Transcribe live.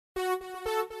You're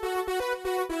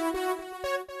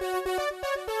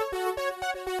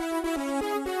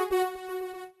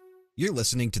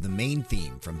listening to the main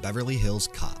theme from Beverly Hills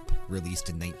Cop, released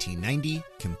in 1990,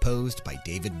 composed by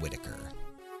David Whitaker.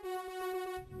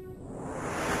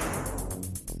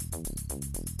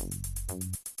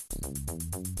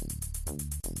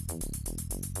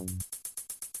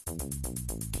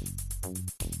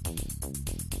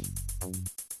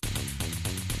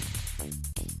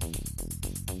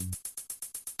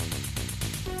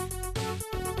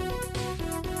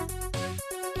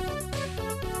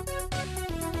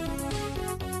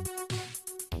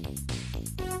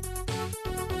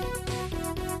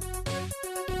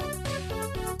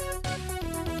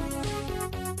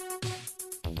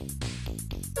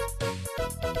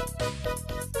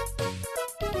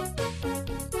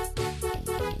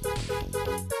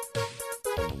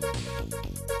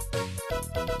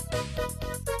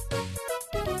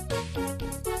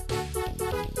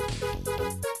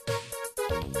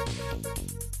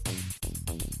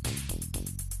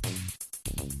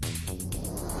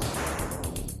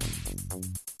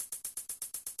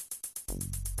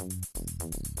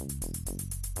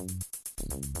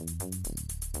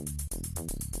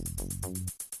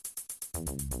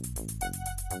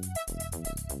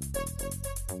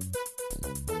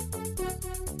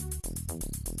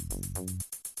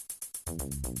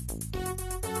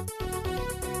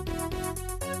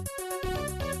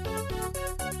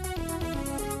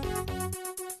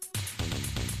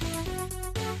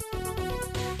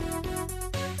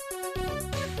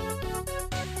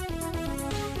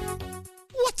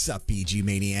 What's up, BG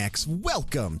Maniacs?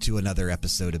 Welcome to another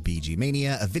episode of BG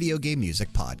Mania, a video game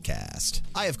music podcast.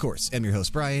 I, of course, am your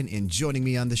host, Brian, and joining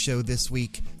me on the show this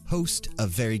week, host of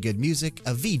Very Good Music,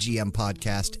 a VGM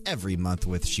podcast every month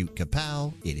with Shoot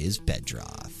Kapow, it is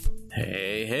Bedroth.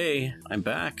 Hey, I'm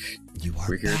back.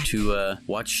 We're here back to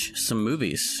watch some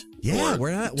movies. Yeah,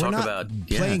 we're not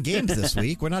playing games this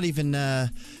week. We're not even, I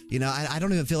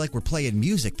don't even feel like we're playing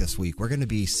music this week. We're going to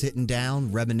be sitting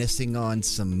down, reminiscing on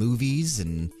some movies,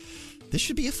 and this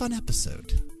should be a fun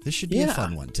episode. This should be a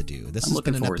fun one to do. This has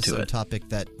been an episode topic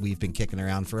that we've been kicking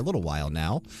around for a little while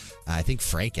now. I think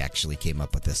Frank actually came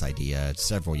up with this idea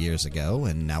several years ago,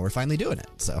 and now we're finally doing it.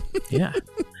 So yeah.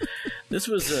 This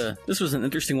was an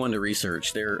interesting one to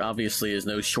research. There obviously is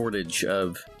no shortage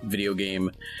of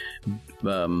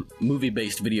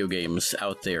movie-based video games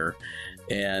out there,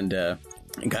 and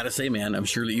gotta say, man, I'm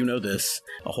sure that you know this.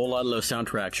 A whole lot of those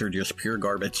soundtracks are just pure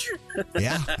garbage.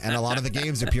 Yeah, and a lot of the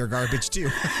games are pure garbage too.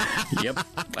 Yep,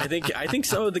 I think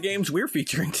some of the games we're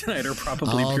featuring tonight are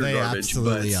probably pure they garbage.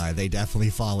 Absolutely are. They definitely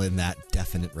fall in that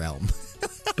definite realm.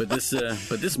 But this music,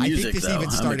 I think this even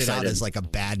started out as like a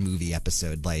bad movie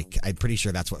episode. Like, I'm pretty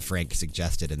sure that's what Frank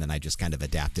suggested, and then I just kind of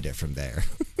adapted it from there.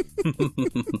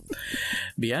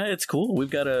 But yeah, it's cool.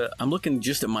 I'm looking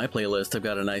just at my playlist. I've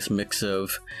got a nice mix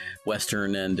of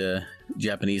Western and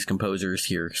Japanese composers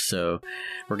here, so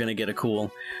we're gonna get a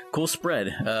cool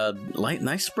spread.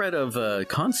 Nice spread of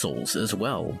consoles as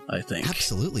well, I think.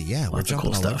 Absolutely, yeah. We're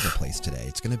jumping all over the place today.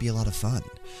 It's gonna be a lot of fun.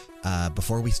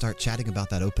 Before we start chatting about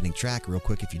that opening track, real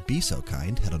quick, if you'd be so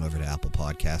kind, head on over to Apple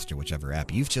Podcast or whichever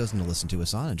app you've chosen to listen to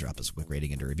us on and drop us a quick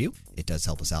rating and a review. It does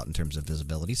help us out in terms of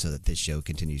visibility so that this show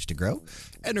continues to grow.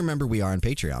 And remember, we are on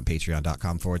Patreon,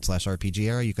 patreon.com/RPG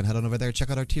Era. You can head on over there, check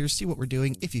out our tiers, see what we're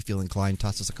doing. If you feel inclined,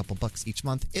 toss us a couple bucks each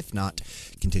month. If not,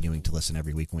 continuing to listen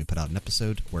every week when we put out an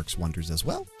episode works wonders as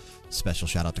well. Special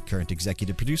shout out to current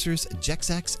executive producers,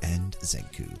 Jexax and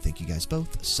Zenku. Thank you guys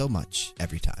both so much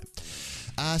every time.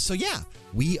 So yeah,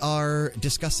 we are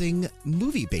discussing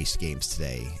movie-based games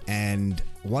today, and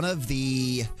one of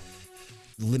the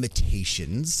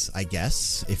limitations, I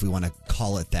guess, if we want to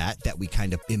call it that we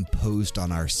kind of imposed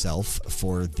on ourselves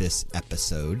for this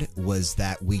episode was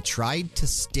that we tried to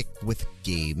stick with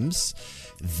games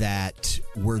that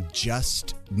were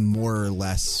just more or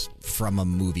less from a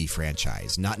movie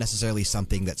franchise, not necessarily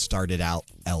something that started out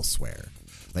elsewhere.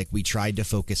 Like, we tried to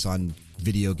focus on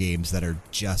video games that are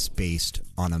just based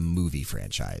on a movie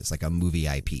franchise, like a movie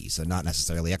IP, so not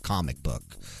necessarily a comic book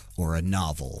or a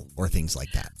novel or things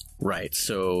like that. Right.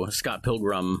 So Scott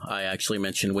Pilgrim, I actually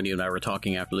mentioned when you and I were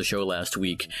talking after the show last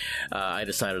week, I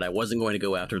decided I wasn't going to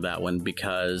go after that one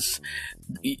because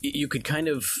you could kind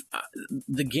of,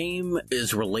 the game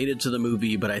is related to the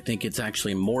movie, but I think it's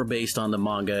actually more based on the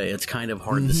manga. It's kind of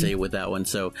hard to say with that one.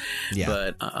 So, yeah.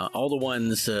 But all the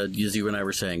ones, as you and I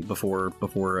were saying before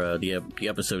the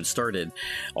episode started,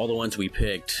 all the ones we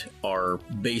picked are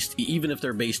based, even if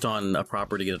they're based on a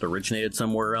property that originated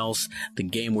somewhere else, the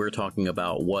game we're talking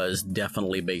about was was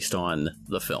definitely based on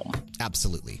the film.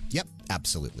 Absolutely. Yep,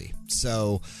 absolutely.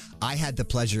 So I had the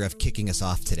pleasure of kicking us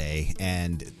off today,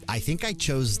 and I think I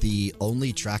chose the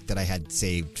only track that I had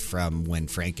saved from when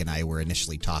Frank and I were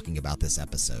initially talking about this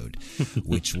episode,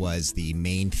 which was the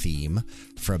main theme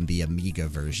from the Amiga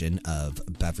version of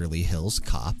Beverly Hills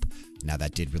Cop. Now,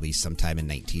 that did release sometime in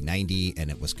 1990,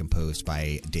 and it was composed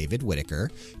by David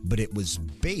Whittaker, but it was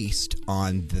based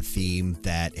on the theme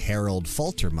that Harold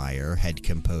Faltermeyer had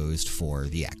composed for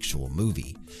the actual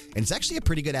movie. And it's actually a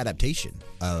pretty good adaptation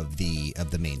of the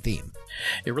main theme.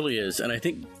 It really is, and I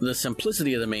think the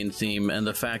simplicity of the main theme and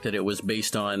the fact that it was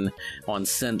based on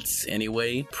synths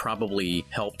anyway probably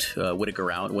helped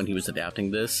Whittaker out when he was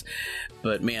adapting this.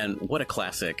 But man, what a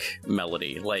classic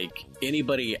melody. Like,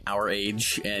 anybody our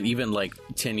age and even like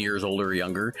 10 years older or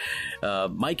younger,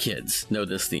 my kids know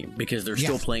this theme because they're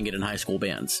still playing it in high school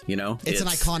bands, you know? It's an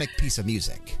iconic piece of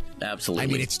music. Absolutely. I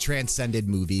mean, it's transcended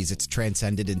movies. It's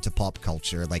transcended into pop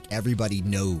culture. Like, everybody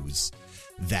knows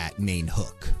that main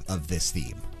hook of this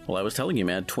theme. Well, I was telling you,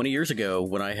 man, 20 years ago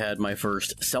when I had my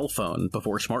first cell phone,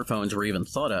 before smartphones were even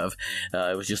thought of,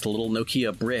 it was just a little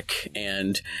Nokia brick,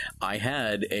 and I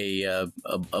had a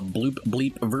bloop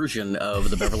bleep version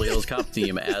of the Beverly Hills Cop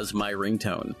theme as my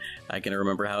ringtone. I can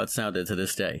remember how it sounded to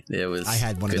this day. It was I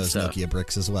had one of those stuff. Nokia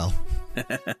bricks as well. I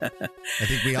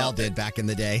think we all did back in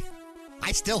the day.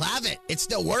 I still have it. It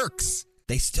still works.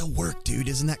 They still work, dude.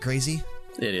 Isn't that crazy?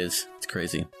 It is. It's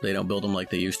crazy. They don't build them like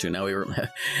they used to.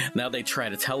 Now they try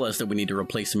to tell us that we need to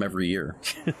replace them every year.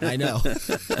 I know.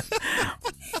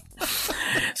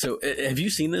 So, have you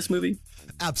seen this movie?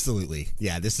 Absolutely.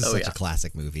 Yeah, this is such a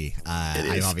classic movie.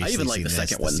 I've obviously I even like seen the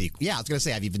second one. Yeah, I was going to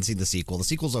say, I've even seen the sequel. The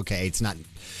sequel's okay.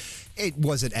 It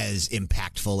wasn't as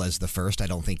impactful as the first. I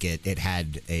don't think it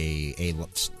had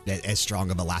as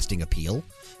strong of a lasting appeal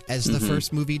as the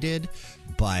first movie did.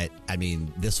 But, I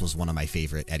mean, this was one of my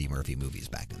favorite Eddie Murphy movies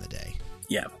back in the day.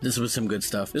 Yeah, this was some good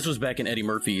stuff. This was back in Eddie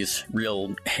Murphy's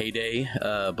real heyday,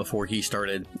 before he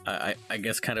started, I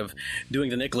guess, kind of doing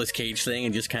the Nicolas Cage thing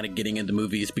and just kind of getting into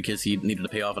movies because he needed to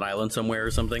pay off an island somewhere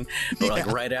or something. But like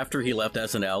right after he left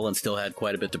SNL and still had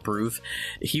quite a bit to prove,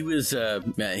 he was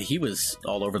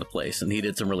all over the place and he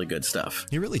did some really good stuff.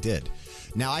 He really did.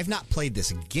 Now, I've not played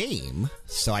this game,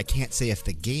 so I can't say if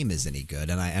the game is any good,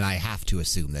 and I have to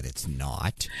assume that it's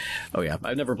not. Oh, yeah.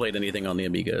 I've never played anything on the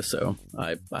Amiga, so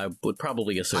I would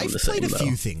probably assume the same, I've played a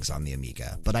few things on the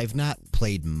Amiga, but I've not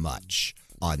played much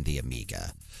on the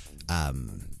Amiga.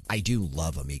 I do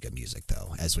love Amiga music,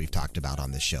 though, as we've talked about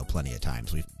on this show plenty of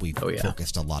times. We've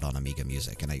focused a lot on Amiga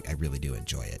music, and I really do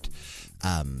enjoy it.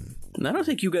 And I don't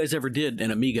think you guys ever did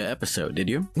an Amiga episode, did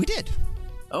you? We did.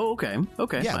 Oh, okay.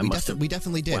 Yeah, we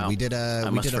definitely did. Wow. We did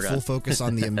a full focus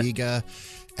on the Amiga,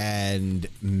 and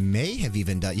may have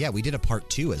even done. Yeah, we did a part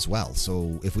 2 as well.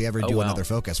 So if we ever do another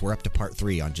focus, we're up to part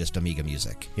 3 on just Amiga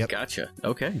music. Yep. Gotcha.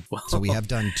 Okay. Well. So we have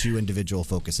done 2 individual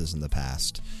focuses in the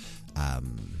past,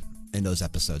 and those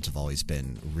episodes have always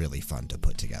been really fun to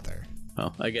put together.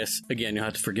 Well, I guess, again, you'll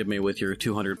have to forgive me with your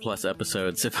 200-plus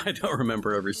episodes if I don't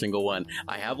remember every single one.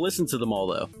 I have listened to them all,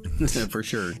 though, for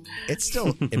sure. It's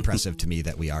still impressive to me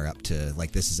that we are up to,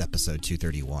 like, this is episode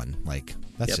 231. Like,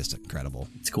 that's just incredible.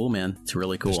 It's cool, man. It's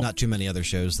really cool. There's not too many other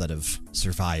shows that have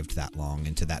survived that long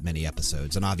into that many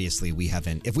episodes. And obviously, we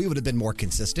haven't. If we would have been more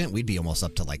consistent, we'd be almost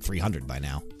up to, like, 300 by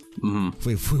now. If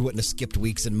we wouldn't have skipped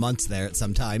weeks and months there at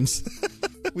some times.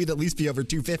 We'd at least be over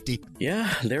 250.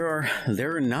 Yeah, there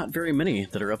are not very many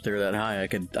that are up there that high.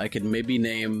 I could maybe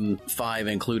name 5,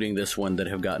 including this one, that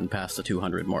have gotten past the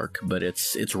 200 mark, but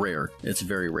it's rare. It's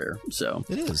very rare. So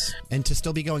it is, and to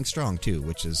still be going strong too,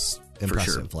 which is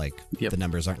impressive. Sure. Like the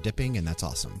numbers aren't dipping, and that's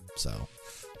awesome. So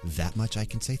that much I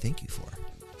can say thank you for.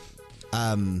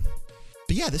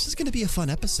 But yeah, this is going to be a fun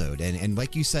episode. And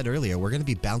like you said earlier, we're going to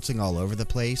be bouncing all over the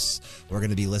place. We're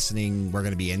going to be listening. We're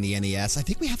going to be in the NES. I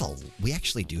think we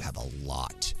actually do have a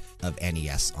lot of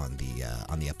NES on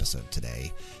the episode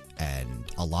today, and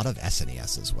a lot of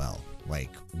SNES as well.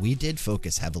 Like, we did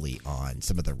focus heavily on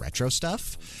some of the retro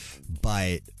stuff,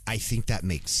 but I think that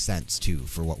makes sense too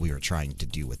for what we were trying to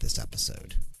do with this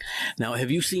episode. Now,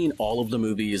 have you seen all of the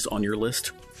movies on your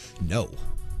list? No,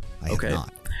 I have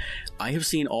not. I have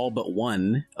seen all but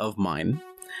one of mine.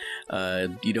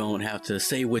 You don't have to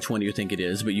say which one you think it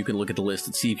is, but you can look at the list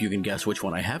and see if you can guess which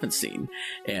one I haven't seen.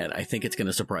 And I think it's going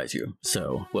to surprise you.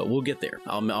 So, well, we'll get there.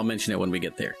 I'll mention it when we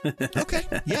get there. Okay.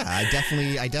 Yeah,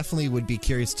 I definitely would be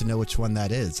curious to know which one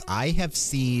that is. I have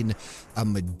seen a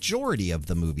majority of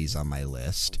the movies on my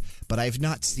list, but I've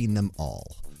not seen them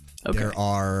all. Okay. There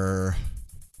are,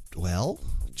 well,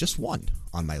 just one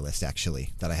on my list,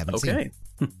 actually, that I haven't seen.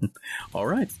 All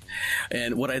right.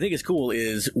 And what I think is cool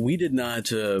is we did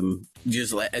not,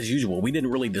 just as usual, we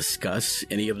didn't really discuss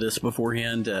any of this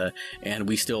beforehand, and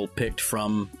we still picked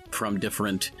from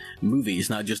different movies,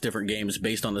 not just different games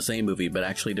based on the same movie, but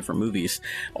actually different movies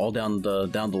all down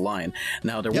the line.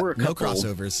 Now, there were a couple no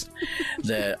crossovers.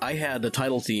 that I had the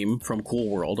title theme from Cool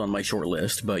World on my short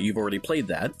list, but you've already played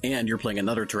that, and you're playing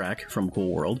another track from Cool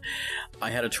World. I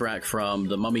had a track from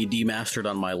The Mummy Demastered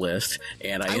on my list,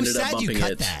 and I ended up bumping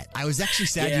it. That. I was actually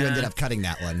sad you ended up cutting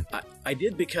that one. I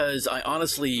did, because I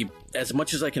honestly, as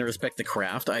much as I can respect the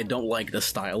craft, I don't like the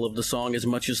style of the song as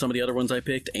much as some of the other ones I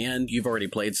picked, and you've already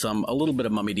played a little bit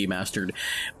of Mummy Demastered.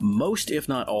 Most, if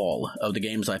not all, of the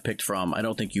games I picked from, I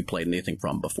don't think you played anything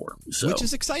from before. So, which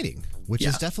is exciting. Which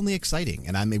is definitely exciting.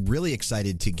 And I'm really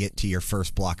excited to get to your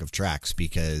first block of tracks,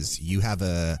 because you have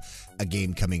a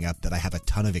game coming up that I have a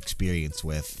ton of experience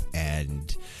with,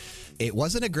 and it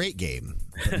wasn't a great game,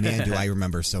 but man, do I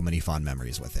remember so many fond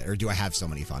memories with it. Or do I have so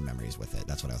many fond memories with it?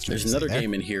 That's what I was trying to say. There's another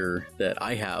game in here that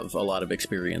I have a lot of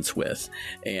experience with,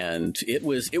 and it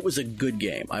was a good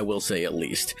game, I will say, at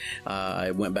least. I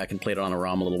went back and played it on a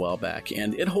ROM a little while back,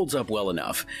 and it holds up well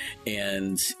enough.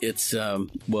 And it's, well,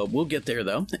 we'll get there,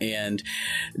 though. And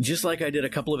just like I did a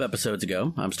couple of episodes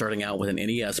ago, I'm starting out with an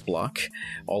NES block.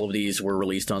 All of these were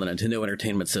released on the Nintendo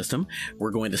Entertainment System. We're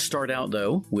going to start out,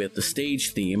 though, with the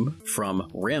stage theme from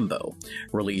Rambo,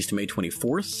 released May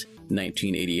 24th,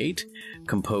 1988,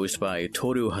 composed by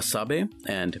Toru Hasabe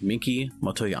and Minki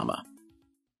Motoyama.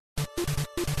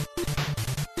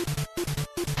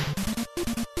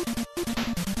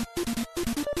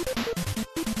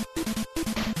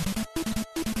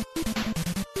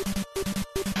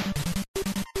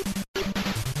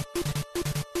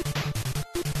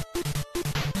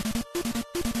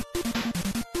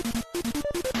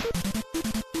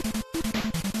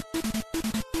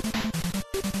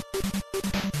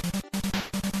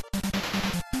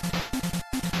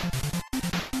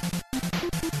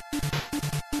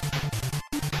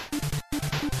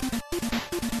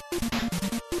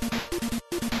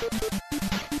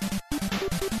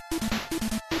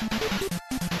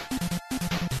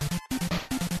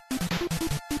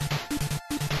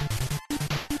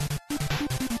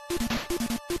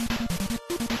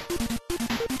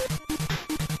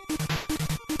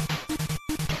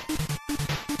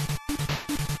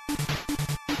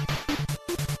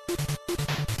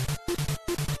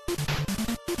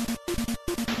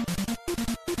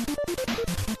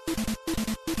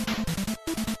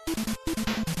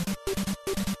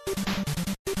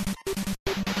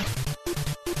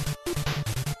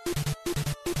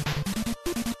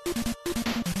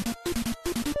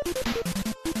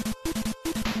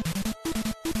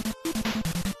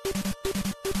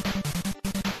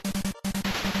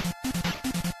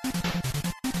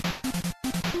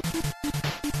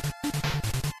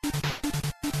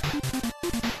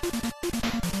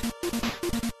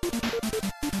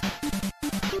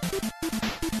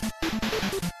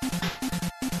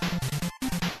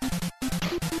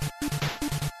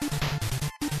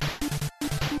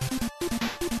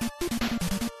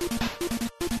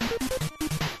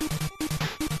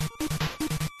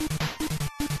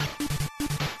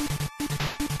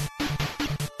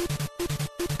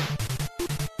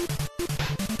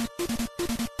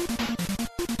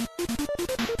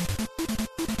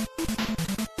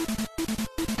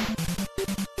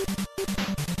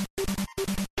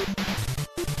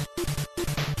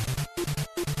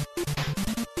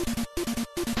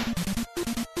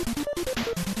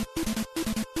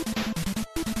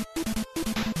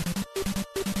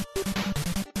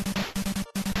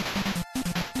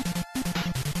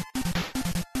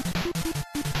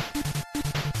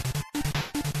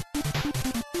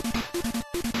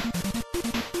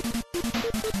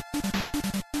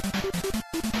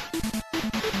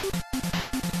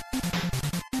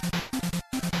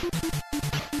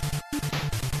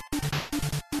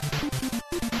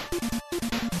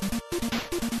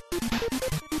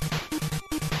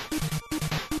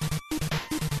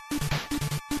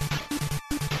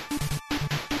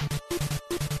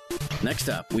 Next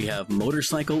up, we have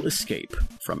Motorcycle Escape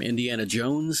from Indiana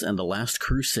Jones and the Last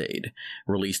Crusade,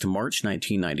 released March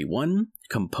 1991,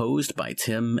 composed by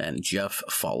Tim and Jeff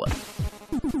Follett.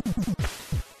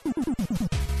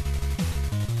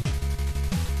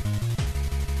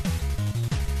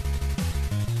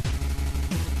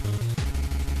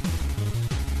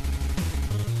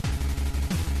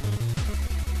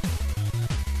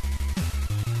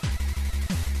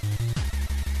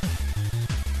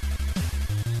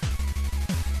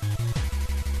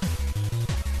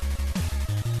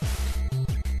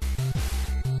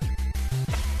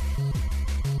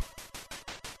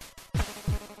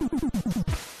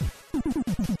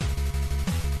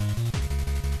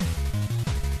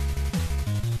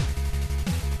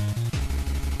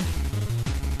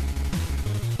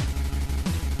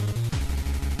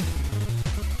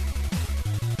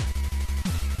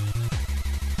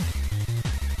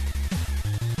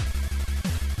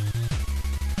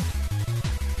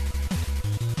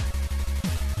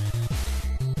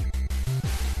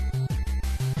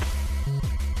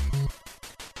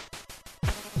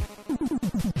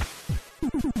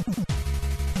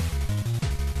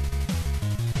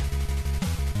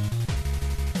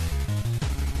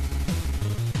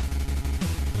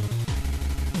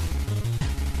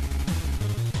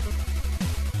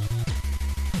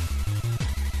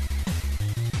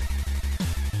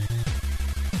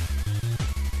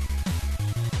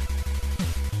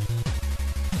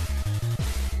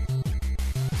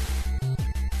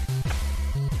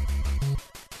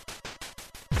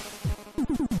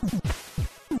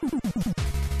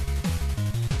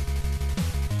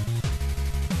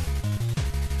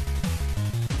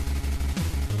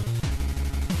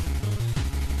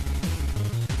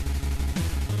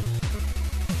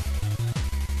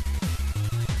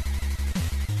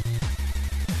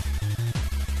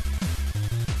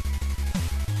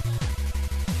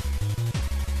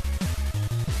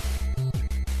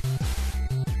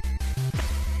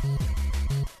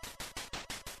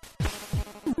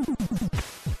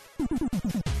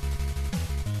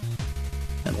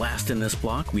 last in this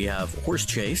block, we have Horse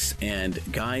Chase and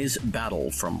Guy's Battle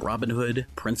from Robin Hood,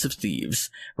 Prince of Thieves,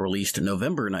 released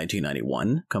November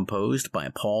 1991, composed by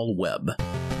Paul Webb.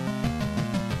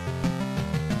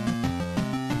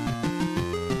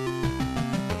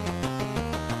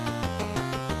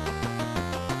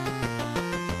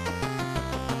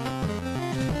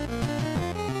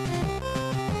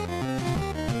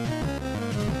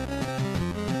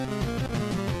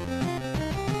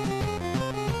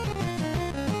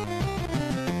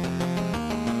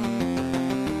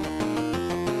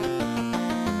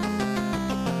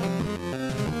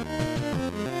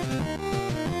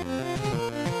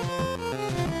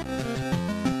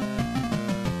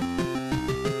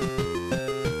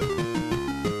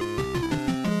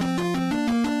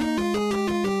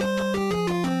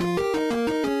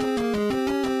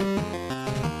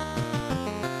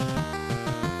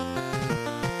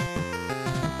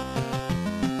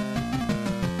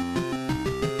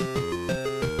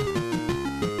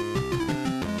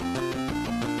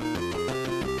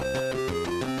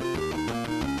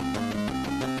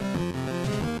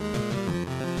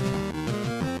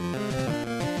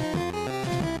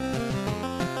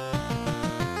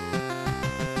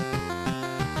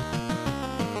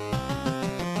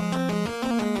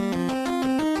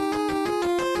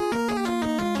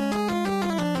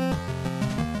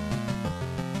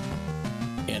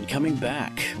 Coming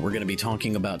back, we're going to be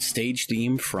talking about stage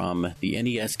theme from the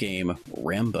NES game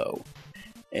Rambo.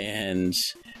 And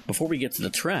before we get to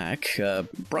the track,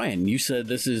 Brian, you said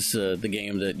this is the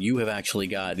game that you have actually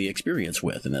got the experience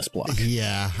with in this block.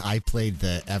 Yeah, I played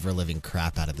the ever-living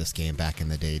crap out of this game back in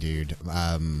the day, dude.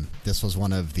 This was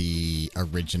one of the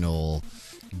original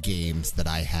games that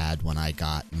I had when I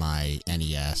got my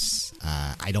NES.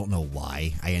 I don't know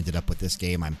why I ended up with this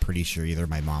game. I'm pretty sure either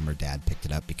my mom or dad picked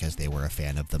it up because they were a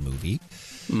fan of the movie.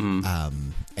 Mm-hmm.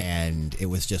 And it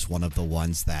was just one of the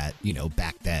ones that, you know,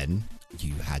 back then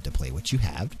you had to play what you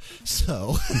had.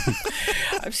 So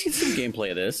I've seen some gameplay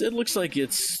of this. It looks like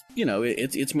it's, you know,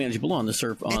 it's manageable on the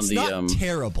surf on it's the not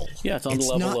terrible. Yeah, it's on the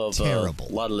level of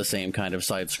a lot of the same kind of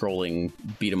side-scrolling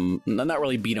not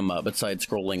really beat 'em up, but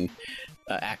side-scrolling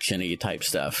action-y type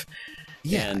stuff.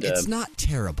 Yeah, and it's not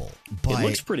terrible, but it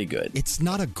looks pretty good. It's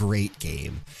not a great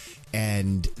game.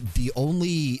 And the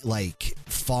only, like,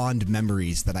 fond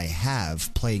memories that I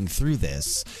have playing through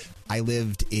this, I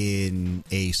lived in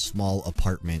a small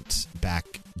apartment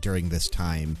back during this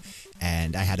time,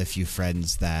 and I had a few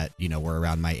friends that, you know, were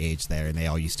around my age there, and they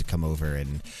all used to come over,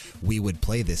 and we would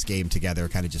play this game together,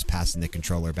 kind of just passing the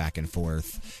controller back and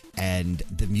forth. And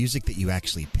the music that you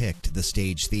actually picked, the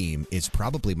stage theme, is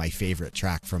probably my favorite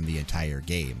track from the entire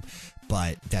game.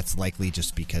 But that's likely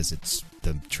just because it's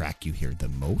the track you hear the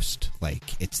most.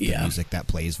 Like, it's the music that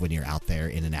plays when you're out there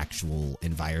in an actual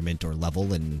environment or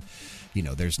level, and, you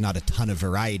know, there's not a ton of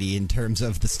variety in terms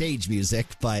of the stage music,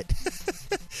 but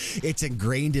it's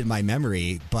ingrained in my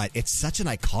memory. But it's such an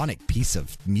iconic piece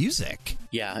of music.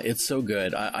 Yeah, it's so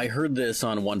good. I heard this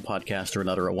on one podcast or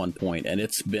another at one point, and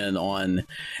it's been on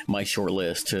my short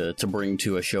list to bring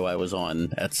to a show I was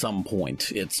on at some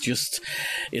point. It's just,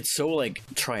 it's so, like,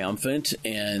 triumphant,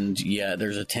 and yeah,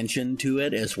 there's a tension to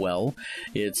it as well.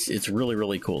 It's really,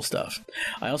 really cool stuff.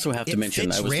 I also have to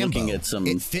mention, I was looking at some...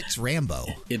 It fits Rambo.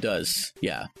 It does,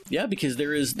 yeah. Yeah, because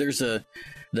there's a...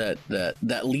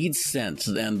 That lead sense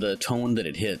and the tone that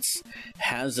it hits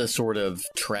has a sort of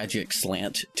tragic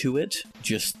slant to it.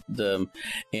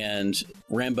 And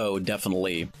Rambo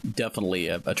definitely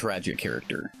a tragic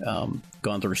character,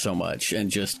 gone through so much, and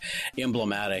just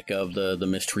emblematic of the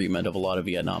mistreatment of a lot of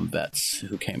Vietnam vets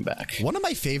who came back. One of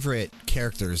my favorite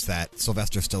characters that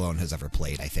Sylvester Stallone has ever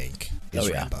played, I think,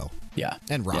 is Rambo. Yeah,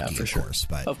 and Rocky, for of sure. course.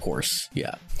 But of course,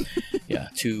 yeah, yeah,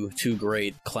 two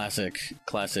great classic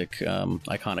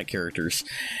iconic characters.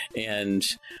 And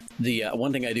the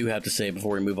one thing I do have to say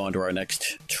before we move on to our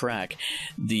next track,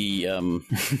 the the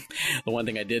one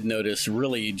thing I did notice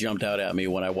really jumped out at me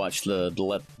when I watched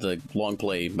the long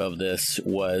play of this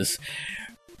was,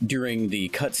 during the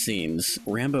cutscenes,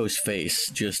 Rambo's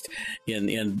face, just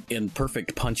in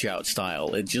perfect Punch-Out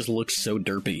style, it just looks so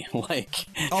derpy. Like,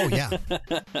 oh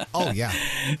yeah,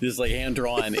 this like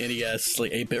hand-drawn NES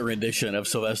like 8-bit rendition of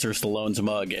Sylvester Stallone's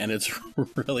mug, and it's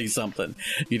really something.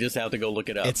 You just have to go look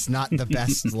it up. It's not the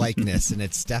best likeness, and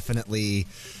it's definitely,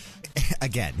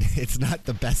 again, it's not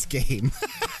the best game.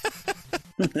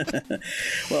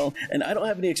 Well, and I don't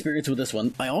have any experience with this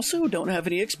one. I also don't have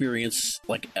any experience,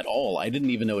 like, at all. I didn't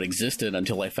even know it existed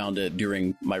until I found it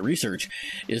during my research,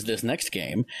 is this next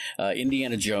game,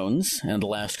 Indiana Jones and the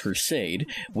Last Crusade.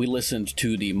 We listened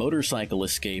to the Motorcycle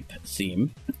Escape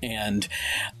theme, and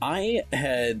I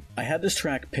had this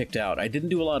track picked out. I didn't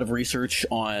do a lot of research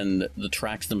on the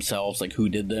tracks themselves, like who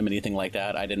did them, anything like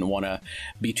that. I didn't want to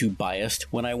be too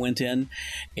biased when I went in,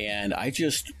 and I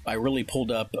really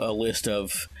pulled up a list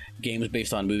of games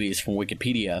based on movies from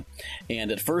Wikipedia,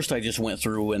 and at first I just went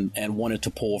through and wanted to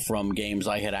pull from games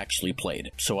I had actually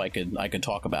played so I could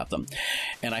talk about them.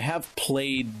 And I have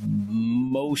played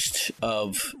most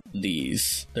of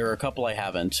these. There are a couple I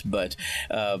haven't, but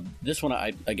this one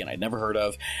I'd never heard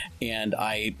of, and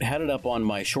I had it up on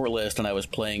my short list, and I was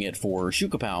playing it for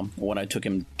Shukapow when I took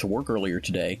him to work earlier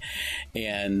today,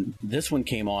 and this one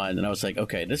came on, and I was like,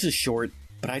 okay, this is short,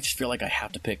 but I just feel like I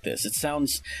have to pick this. It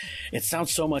sounds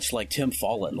so much like Tim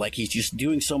Follin. Like he's just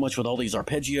doing so much with all these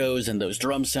arpeggios, and those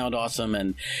drums sound awesome.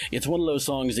 And it's one of those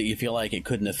songs that you feel like it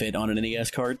couldn't have fit on an NES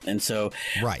cart. And so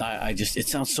right. it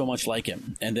sounds so much like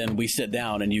him. And then we sit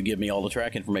down and you give me all the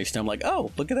track information. I'm like,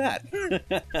 oh, look at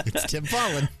that. It's Tim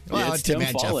Follin. Well, it's Tim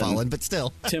and Jeff Follin, but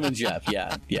still. Tim and Jeff.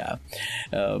 Yeah.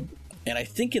 And I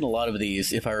think in a lot of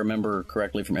these, if I remember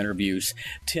correctly from interviews,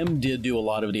 Tim did do a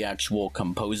lot of the actual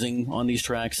composing on these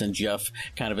tracks, and Jeff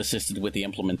kind of assisted with the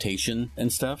implementation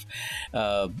and stuff.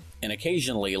 And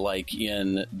occasionally, like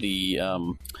in the...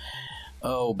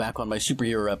 back on my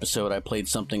superhero episode, I played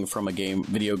something from a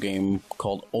video game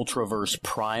called Ultraverse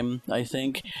Prime, I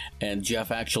think, and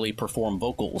Jeff actually performed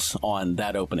vocals on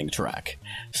that opening track.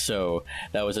 So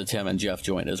that was a Tim and Jeff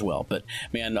joint as well. But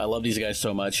man, I love these guys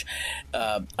so much.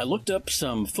 I looked up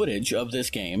some footage of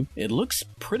this game. It looks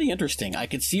pretty interesting. I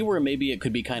could see where maybe it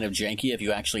could be kind of janky if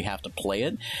you actually have to play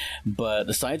it, but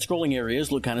the side-scrolling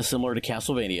areas look kind of similar to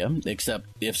Castlevania, except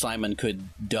if Simon could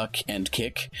duck and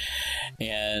kick.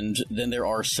 And then there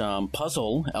are some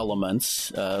puzzle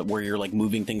elements where you're like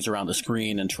moving things around the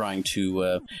screen and trying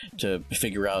to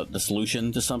figure out the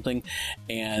solution to something.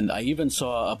 And I even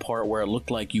saw a part where it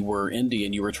looked like you were Indy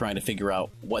and you were trying to figure out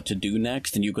what to do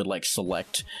next, and you could like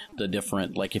select the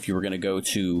different, like if you were going to go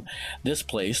to this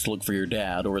place to look for your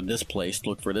dad, or this place to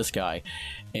look for this guy.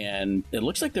 And it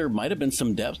looks like there might have been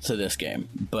some depth to this game,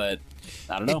 but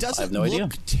I don't know. It doesn't I have no idea.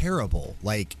 look terrible.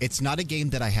 Like, it's not a game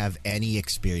that I have any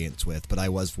experience with, but I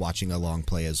was watching a long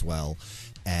play as well,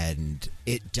 and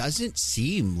it doesn't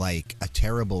seem like a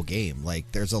terrible game.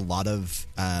 Like, there's a lot of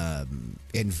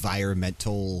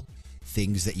environmental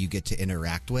things that you get to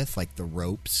interact with, like the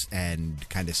ropes and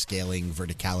kind of scaling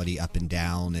verticality up and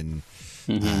down, and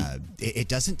it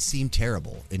doesn't seem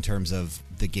terrible in terms of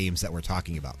the games that we're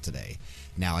talking about today.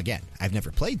 Now, again, I've never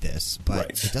played this,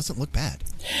 but It doesn't look bad.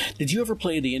 Did you ever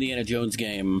play the Indiana Jones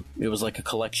game? It was like a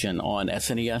collection on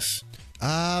SNES.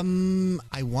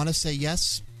 I want to say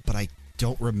yes, but I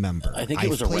don't remember. I think it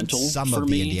was a rental for me. Some of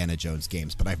the Indiana Jones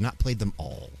games, but I've not played them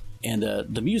all. And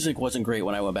the music wasn't great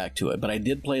when I went back to it, but I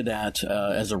did play that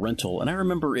as a rental, and I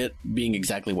remember it being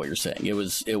exactly what you're saying. It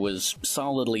was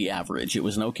solidly average. It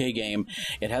was an okay game.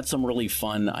 It had some really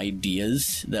fun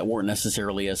ideas that weren't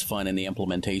necessarily as fun in the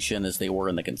implementation as they were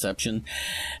in the conception.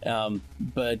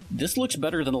 But this looks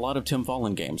better than a lot of Tim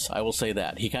Follin games. I will say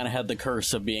that. He kind of had the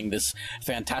curse of being this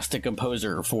fantastic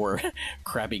composer for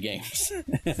crappy games.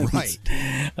 Right.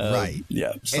 Right.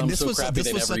 Yeah. Some and so crappy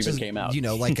they never even came out. You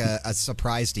know, like a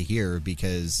surprise to hear,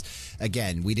 because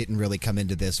again, we didn't really come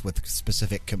into this with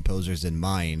specific composers in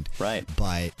mind, right?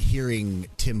 But hearing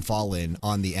Tim Follin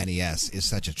on the NES is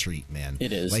such a treat, man.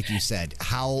 It is. Like you said,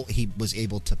 how he was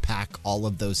able to pack all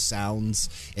of those sounds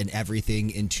and everything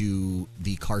into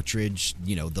the cartridge,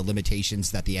 you know, the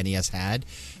limitations that the NES had,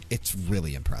 it's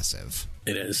really impressive.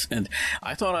 It is. And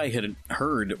I thought I had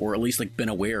heard, or at least like been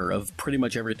aware of pretty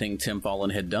much everything Tim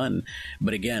Follin had done.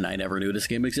 But again, I never knew this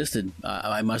game existed.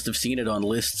 I must have seen it on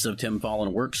lists of Tim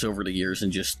Follin works over the years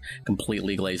and just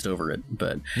completely glazed over it.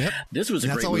 But this was a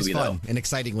great movie, though. That's always fun and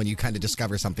exciting when you kind of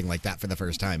discover something like that for the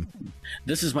first time.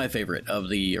 This is my favorite of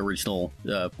the original,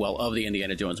 of the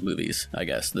Indiana Jones movies, I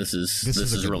guess. This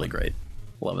is really great.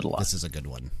 Love it a lot. This is a good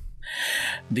one.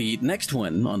 The next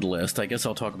one on the list, I guess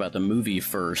I'll talk about the movie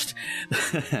first.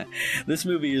 This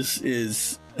movie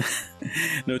is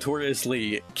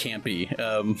notoriously campy.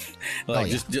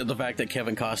 Just the fact that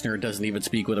Kevin Costner doesn't even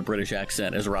speak with a British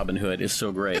accent as Robin Hood is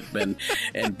so great.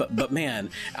 But man,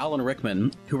 Alan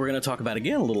Rickman, who we're going to talk about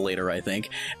again a little later, I think,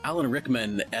 Alan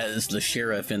Rickman as the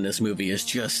sheriff in this movie is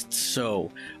just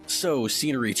so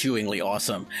scenery-chewingly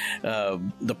awesome.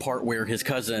 The part where his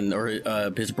cousin or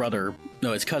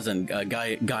his cousin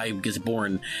Guy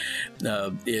Gisborne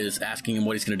is asking him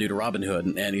what he's going to do to Robin Hood,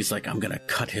 and he's like, "I'm going to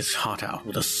cut his heart out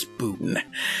with a spoon."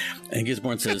 And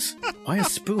Gisborne says, "Why a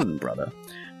spoon, brother?"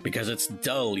 "Because it's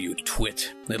dull, you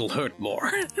twit. It'll hurt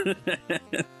more."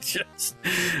 Just,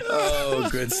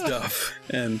 good stuff.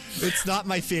 And it's not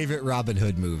my favorite Robin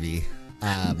Hood movie.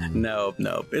 No,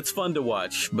 it's fun to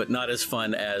watch, but not as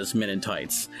fun as Men in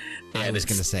Tights. And I was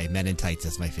going to say Men in Tights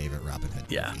is my favorite Robin Hood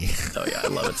movie. Yeah. Oh yeah, I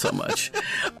love it so much.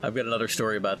 I've got another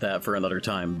story about that for another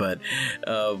time, but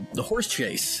the horse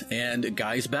chase and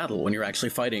Guy's battle when you're actually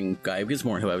fighting Guy of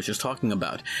Gisborne, who I was just talking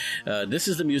about. This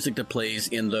is the music that plays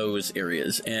in those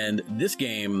areas, and this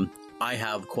game I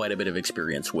have quite a bit of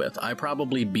experience with. I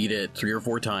probably beat it 3 or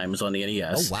 4 times on the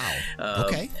NES. Oh, wow.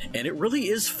 Okay. And it really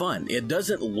is fun. It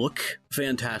doesn't look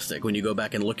fantastic when you go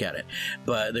back and look at it,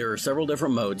 but there are several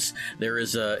different modes. There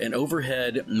is an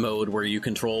overhead mode where you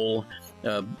control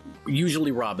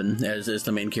usually Robin as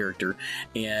the main character,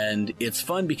 and it's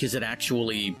fun because it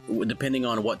actually, depending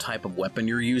on what type of weapon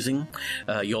you're using,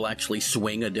 you'll actually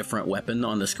swing a different weapon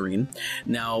on the screen.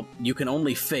 Now, you can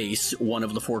only face one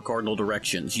of the 4 cardinal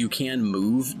directions. You can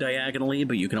move diagonally,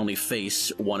 but you can only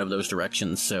face one of those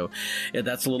directions, so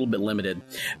that's a little bit limited.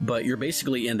 But you're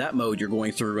basically, in that mode, you're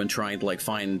going through and trying to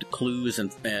find clues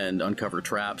and uncover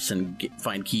traps and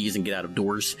find keys and get out of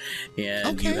doors,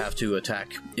 and you have to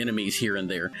attack enemies here and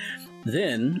there.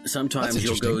 Then sometimes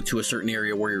you'll go to a certain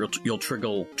area where you'll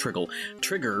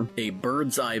trigger a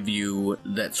bird's eye view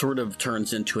that sort of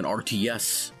turns into an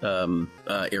RTS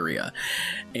area,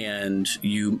 and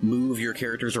you move your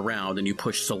characters around and you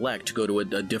push select to go to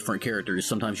a different character.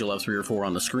 Sometimes you'll have 3 or 4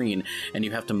 on the screen, and you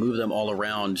have to move them all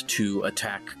around to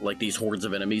attack these hordes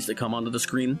of enemies that come onto the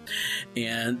screen,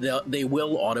 and they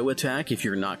will auto attack if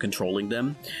you're not controlling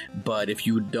them, but if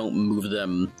you don't move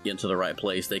them into the right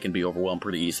place, they can be overwhelmed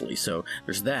pretty easily. So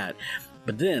there's that.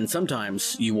 But then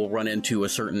sometimes you will run into a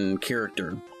certain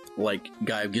character, like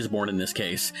Guy of Gisborne in this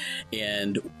case,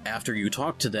 and after you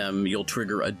talk to them, you'll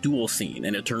trigger a duel scene,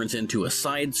 and it turns into a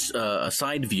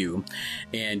side view,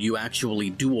 and you actually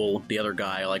duel the other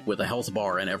guy with a health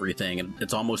bar and everything, and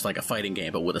it's almost like a fighting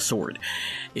game but with a sword.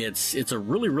 It's a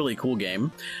really, really cool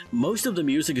game. Most of the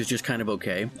music is just kind of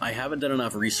okay. I haven't done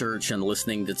enough research and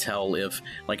listening to tell if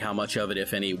how much of it,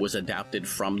 if any, was adapted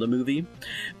from the movie,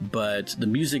 but the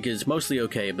music is mostly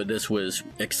okay. But this was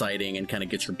exciting and kind of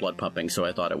gets your blood pumping, so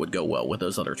I thought it would go well with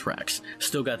those other tracks.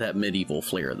 Still got that medieval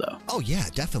flair, though. Oh yeah,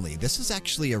 definitely. This is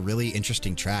actually a really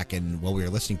interesting track, and while we were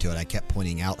listening to it, I kept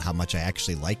pointing out how much I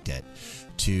actually liked it,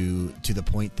 to the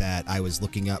point that I was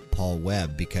looking up Paul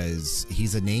Webb, because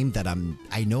he's a name that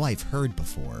I know I've heard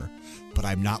before, but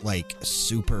I'm not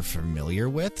super familiar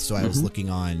with. So I was looking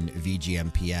on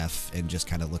VGMPF and just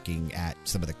kind of looking at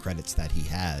some of the credits that he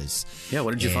has. Yeah,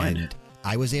 what did you find?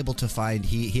 I was able to find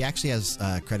he actually has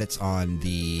credits on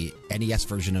the NES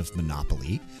version of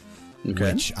Monopoly,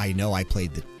 which I know I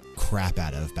played the crap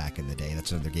out of back in the day.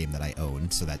 That's another game that I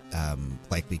owned, so that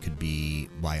likely could be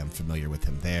why I'm familiar with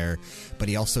him there. But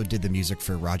he also did the music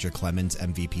for Roger Clemens'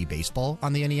 MVP Baseball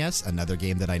on the NES, another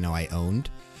game that I know I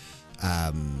owned.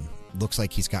 Looks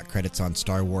like he's got credits on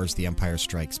Star Wars The Empire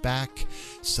Strikes Back,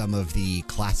 some of the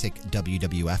classic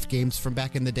WWF games from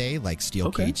back in the day, like Steel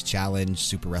Cage Challenge,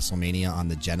 Super WrestleMania on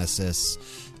the Genesis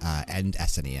and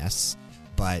SNES.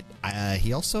 But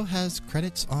he also has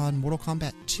credits on Mortal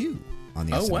Kombat 2 on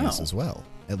the SNES as well,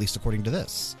 at least according to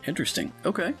this. Interesting.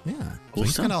 Okay. Yeah. Cool. So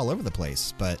he's kind of all over the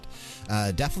place, but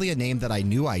definitely a name that I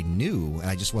knew, and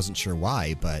I just wasn't sure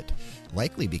why, but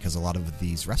likely because a lot of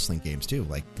these wrestling games too,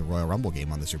 like the Royal Rumble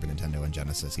game on the Super Nintendo and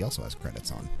Genesis, he also has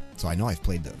credits on. So I know I've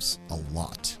played those a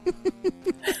lot.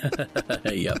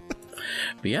 Yep.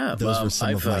 But yeah, those were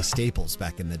some of my staples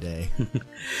back in the day.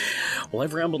 Well,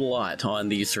 I've rambled a lot on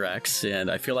these tracks, and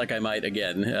I feel like I might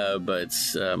again, but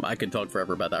I could talk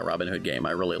forever about that Robin Hood game.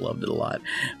 I really loved it a lot.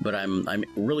 But I'm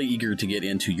really eager to get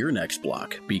into your next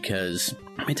block, because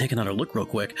let me take another look real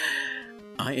quick.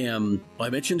 I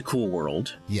mentioned Cool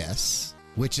World. Yes.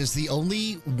 Which is the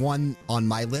only one on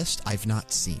my list I've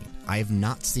not seen. I have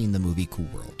not seen the movie Cool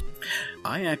World.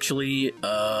 I actually,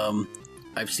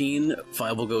 I've seen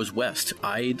Fievel Goes West.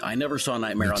 I never saw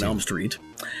Nightmare on Elm Street.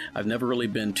 I've never really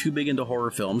been too big into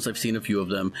horror films. I've seen a few of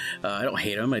them. I don't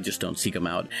hate them. I just don't seek them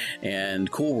out. And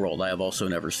Cool World, I have also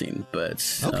never seen.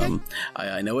 But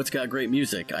I know it's got great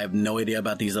music. I have no idea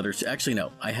about these others. Actually,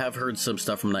 no. I have heard some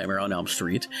stuff from Nightmare on Elm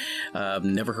Street.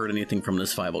 Never heard anything from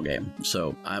this Fievel game.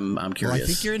 So I'm curious. Well, I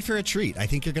think you're in for a treat. I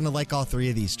think you're going to like all three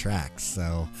of these tracks.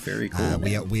 So very cool.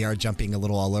 We are jumping a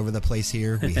little all over the place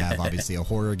here. We have obviously a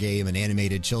horror game, an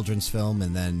animated children's film,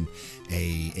 and then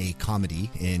a comedy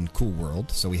in Cool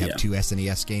World. So we have two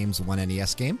SNES games, one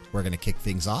NES game. We're going to kick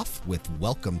things off with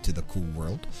Welcome to the Cool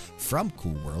World from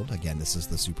Cool World. Again, this is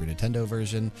the Super Nintendo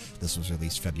version. This was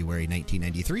released February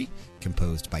 1993,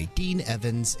 composed by Dean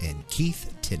Evans and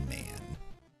Keith Tinman.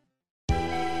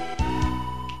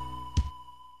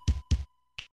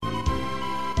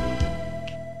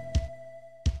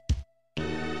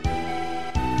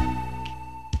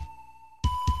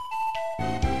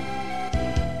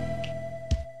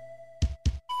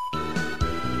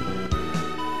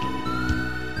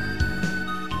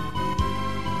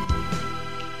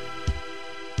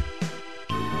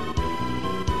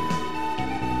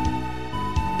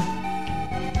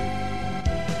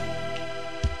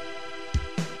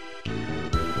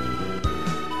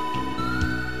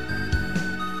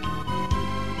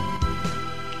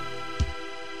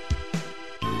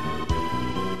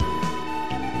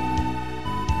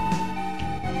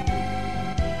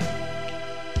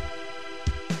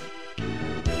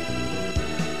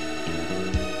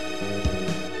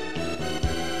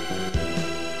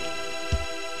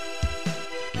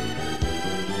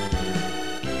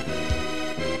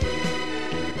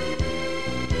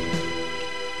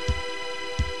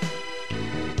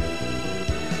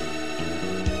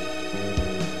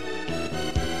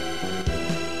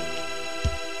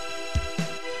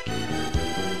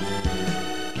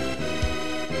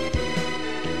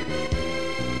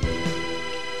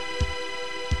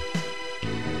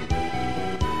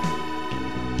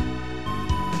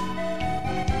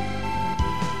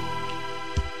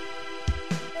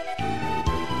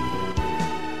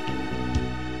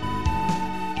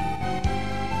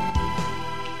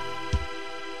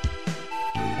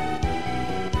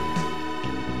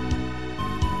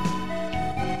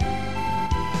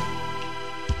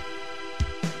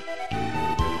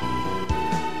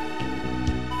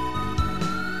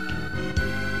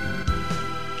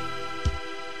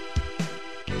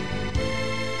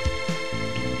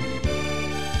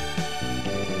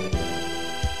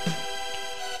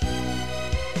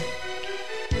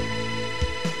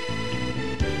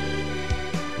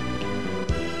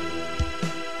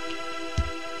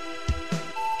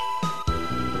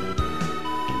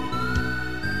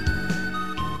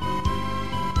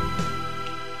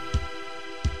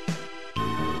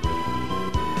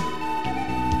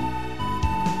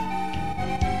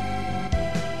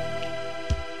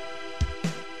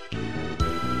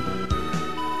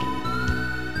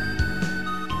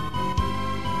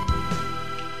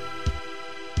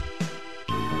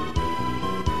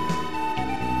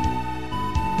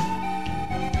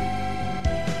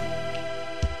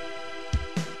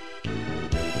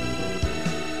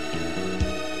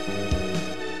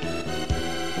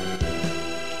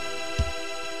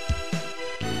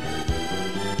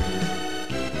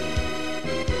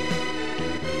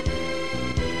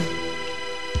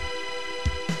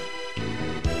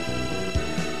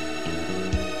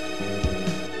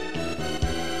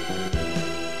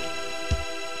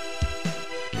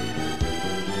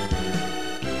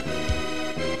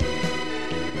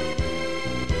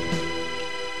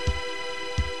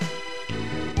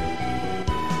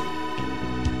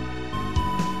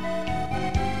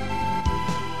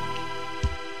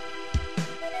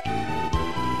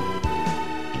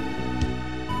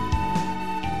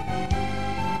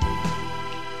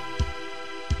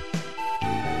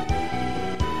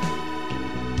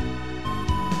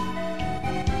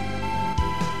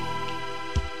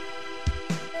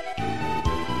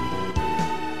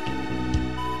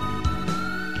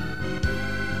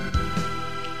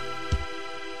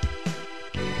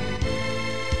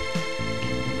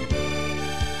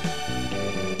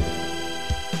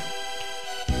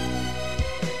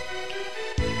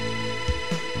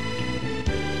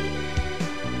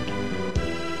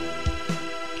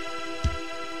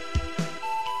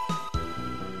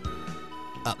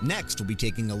 Up next, we'll be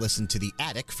taking a listen to The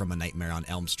Attic from A Nightmare on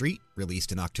Elm Street,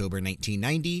 released in October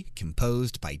 1990,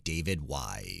 composed by David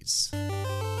Wise.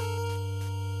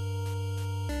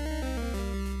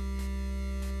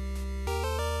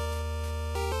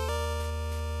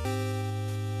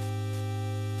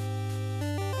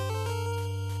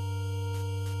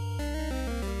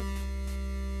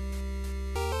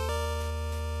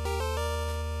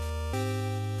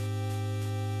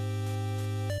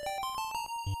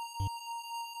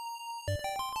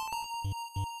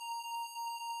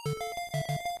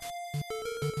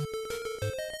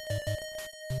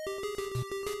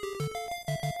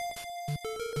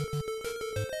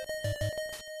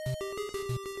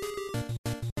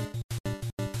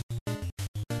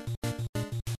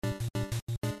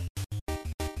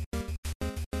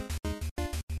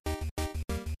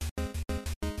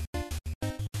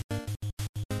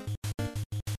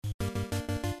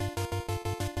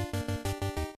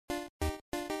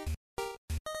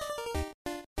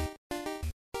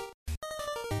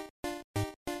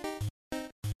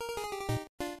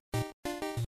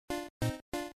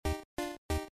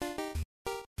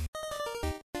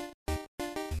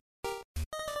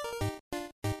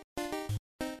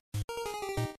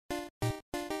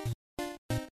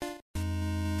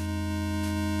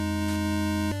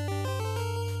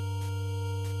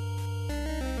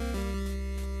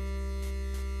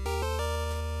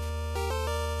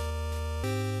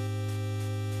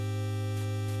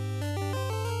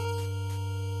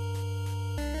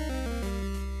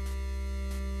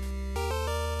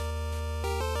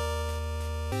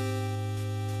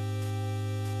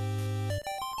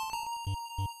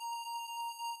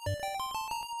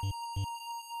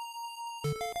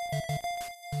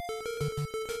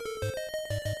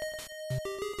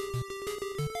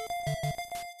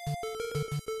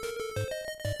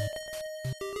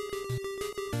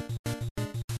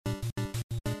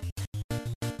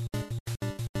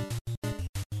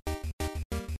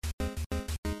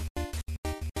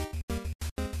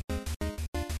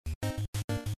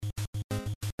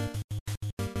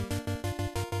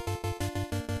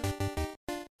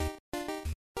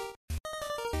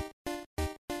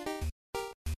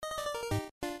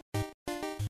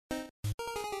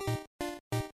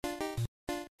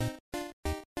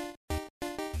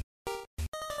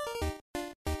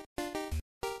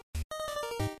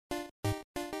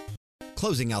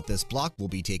 Closing out this block, we'll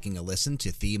be taking a listen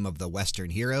to Theme of the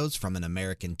Western Heroes from An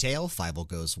American Tail, Fievel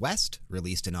Goes West,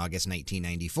 released in August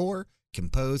 1994,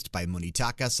 composed by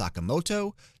Munetaka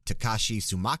Sakamoto, Takashi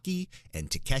Sumaki, and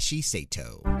Takeshi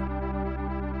Sato.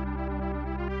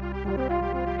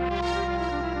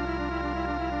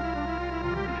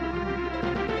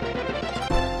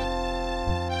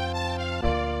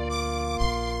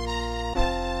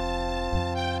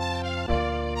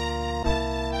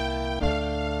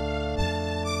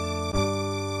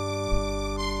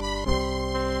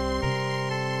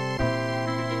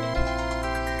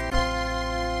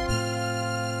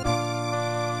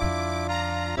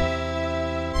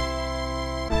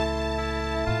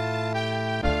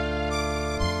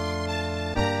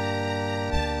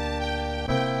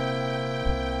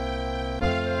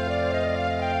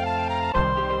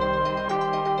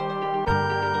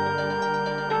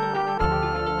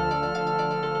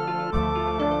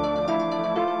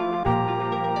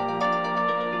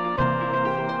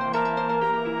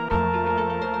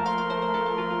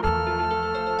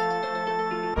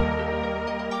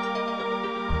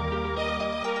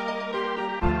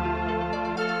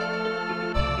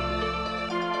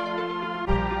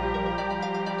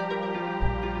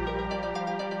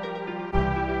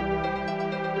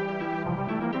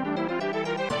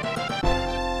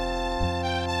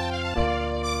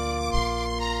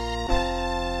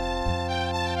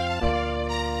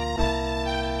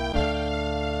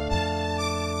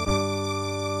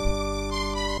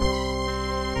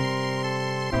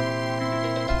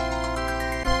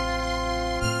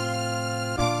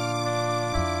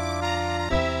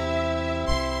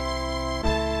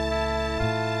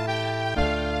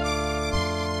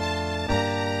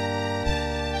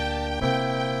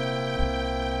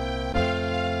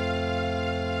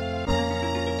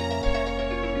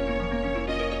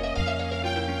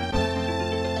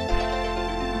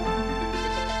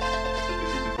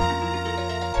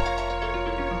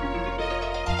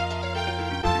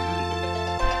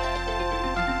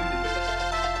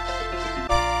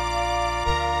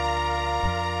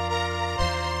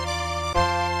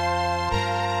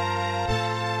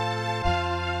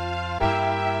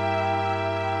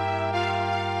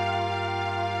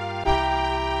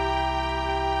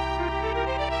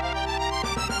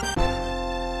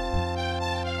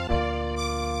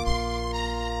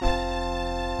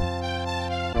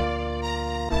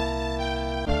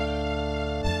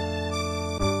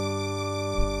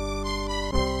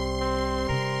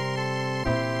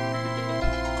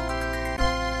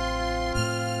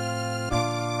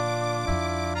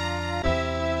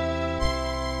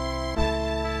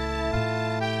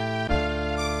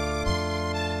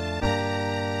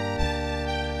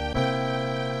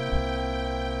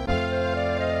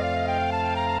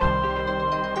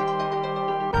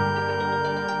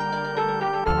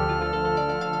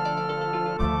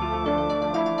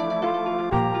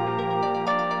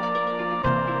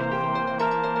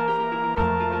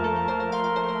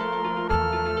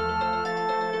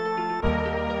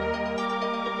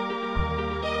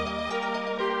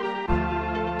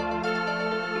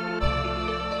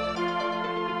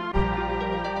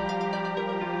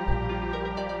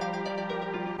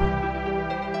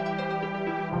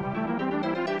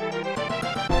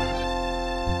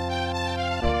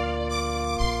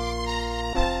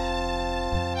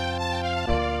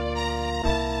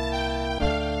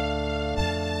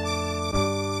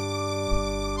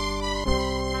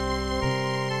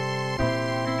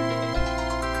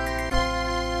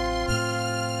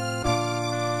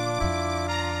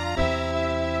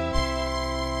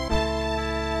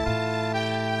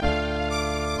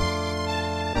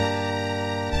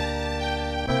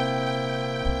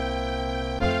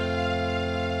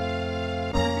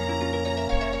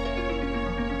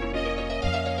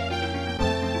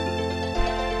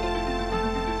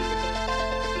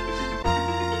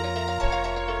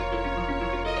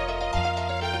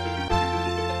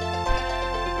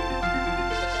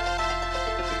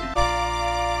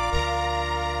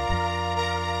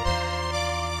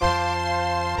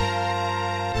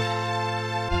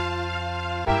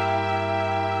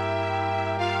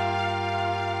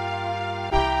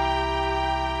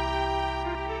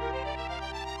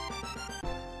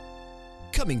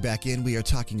 Coming back in, we are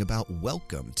talking about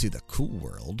Welcome to the Cool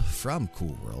World from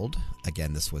Cool World.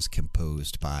 Again, this was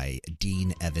composed by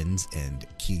Dean Evans and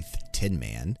Keith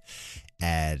Tinman.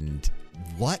 And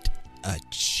what a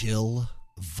chill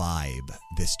vibe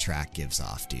this track gives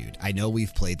off, dude. I know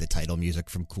we've played the title music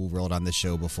from Cool World on the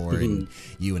show before, and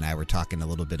you and I were talking a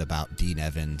little bit about Dean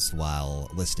Evans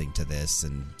while listening to this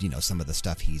and, you know, some of the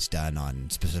stuff he's done on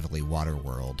specifically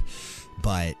Waterworld.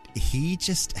 But he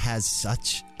just has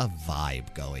such a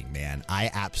vibe going, man. I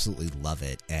absolutely love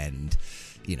it. And,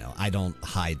 you know, I don't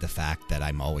hide the fact that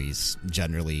I'm always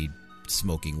generally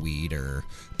smoking weed or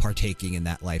partaking in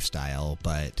that lifestyle,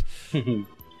 but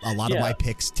a lot of my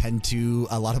picks tend to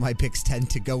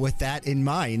go with that in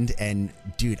mind. And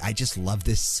dude, I just love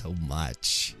this so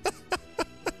much.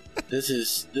 This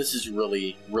is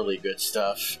really, really good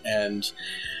stuff. And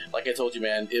like I told you,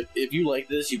 man, if you like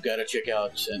this, you've got to check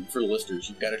out, and for the listeners,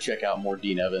 you've got to check out more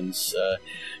Dean Evans.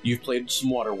 You've played some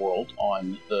Waterworld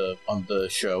on the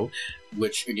show,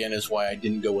 which again is why I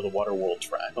didn't go with a Waterworld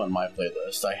track on my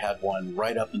playlist. I had one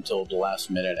right up until the last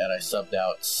minute, and I subbed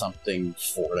out something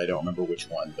for it. I don't remember which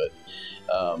one, but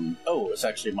it's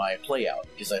actually my Play Out,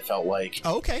 because I felt like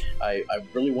I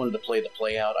really wanted to play the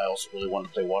Play Out. I also really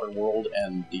wanted to play Waterworld,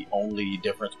 and the only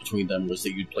difference between them was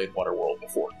that you'd played Waterworld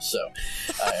before, so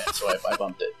I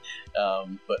bumped it.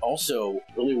 But also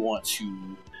really want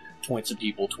to point some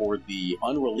people toward the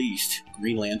unreleased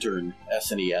Green Lantern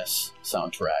SNES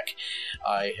soundtrack.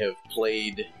 I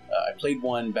played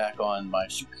one back on my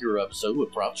superhero episode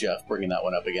with Prop Jeff, bringing that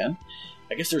one up again.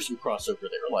 I guess there's some crossover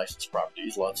there, licensed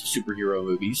properties, lots of superhero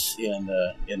movies in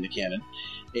the canon.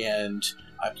 And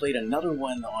I played another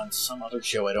one on some other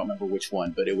show, I don't remember which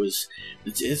one, but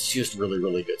it's just really,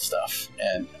 really good stuff.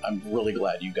 And I'm really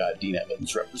glad you got Dean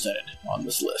Evans represented on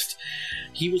this list.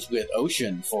 He was with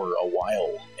Ocean for a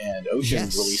while, and Ocean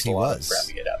released a lot of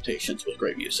crappy adaptations with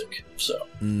great music. So.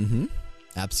 Mm-hmm.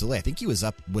 Absolutely. I think he was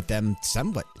up with them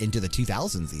somewhat into the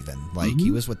 2000s even. Like,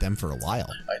 he was with them for a while.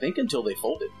 I think until they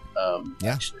folded,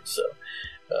 actually. So,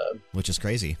 which is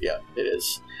crazy. Yeah, it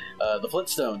is. The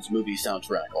Flintstones movie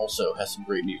soundtrack also has some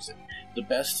great music. The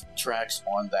best tracks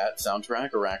on that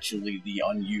soundtrack are actually the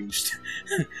unused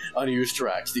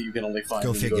tracks that you can only find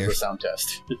when you go to the sound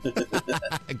test.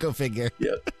 Go figure.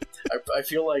 Yeah.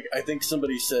 I think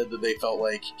somebody said that they felt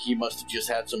like he must have just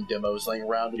had some demos laying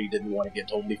around that he didn't want to get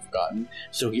totally forgotten,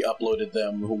 so he uploaded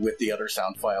them with the other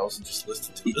sound files and just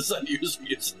listed them as unused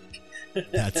music.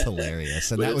 That's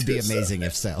hilarious, and that would be amazing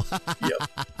if so.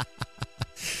 Yep.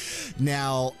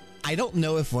 Now, I don't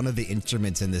know if one of the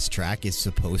instruments in this track is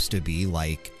supposed to be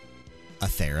like a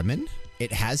theremin.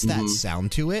 It has that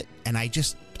sound to it, and I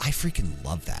freaking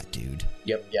love that, dude.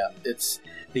 Yep, yeah.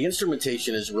 The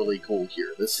instrumentation is really cool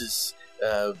here. This is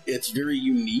it's very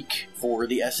unique for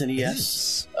the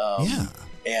SNES. Yeah.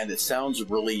 And it sounds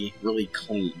really, really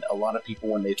clean. A lot of people,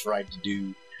 when they tried to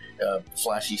do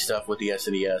flashy stuff with the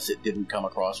SNES, it didn't come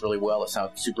across really well. It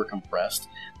sounds super compressed.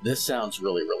 This sounds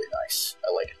really, really nice.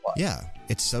 I like it a lot. Yeah,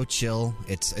 it's so chill.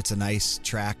 It's a nice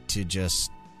track to just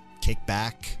kick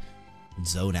back,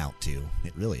 zone out to.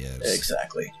 It really is.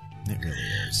 Exactly. It really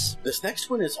is. This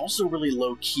next one is also really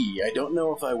low-key. I don't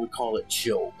know if I would call it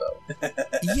chill, though.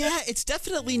 Yeah, it's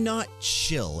definitely not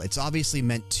chill. It's obviously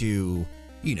meant to,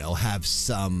 have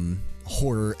some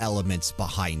horror elements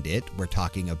behind it. We're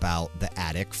talking about The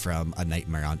Attic from A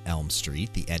Nightmare on Elm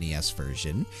Street, the NES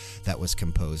version that was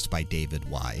composed by David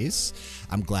Wise.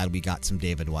 I'm glad we got some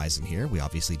David Wise in here. We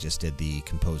obviously just did the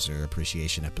composer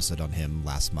appreciation episode on him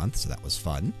last month, so that was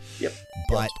fun. Yep.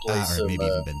 But or maybe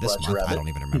even been this month. I don't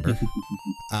even remember.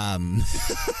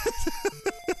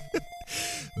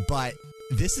 But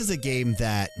this is a game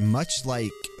that, much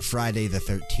like Friday the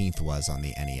 13th was on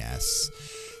the NES,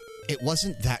 it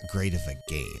wasn't that great of a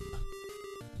game,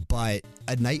 but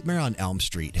A Nightmare on Elm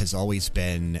Street has always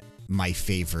been my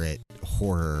favorite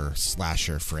horror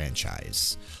slasher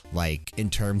franchise. Like, in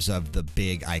terms of the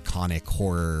big iconic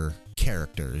horror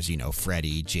characters,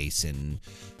 Freddy, Jason,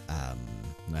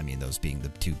 those being the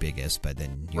two biggest, but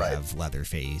then you have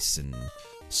Leatherface and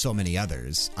so many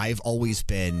others. I've always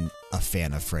been a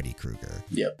fan of Freddy Krueger.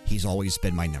 Yep. He's always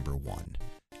been my number one.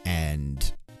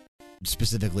 And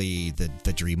specifically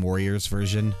the Dream Warriors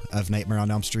version of Nightmare on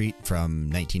Elm Street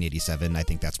from 1987. I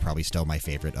think that's probably still my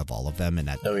favorite of all of them. And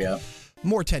that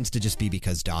more tends to just be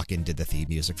because Dokken did the theme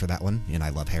music for that one, and I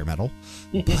love hair metal.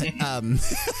 But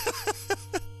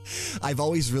I've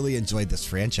always really enjoyed this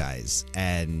franchise,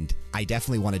 and I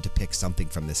definitely wanted to pick something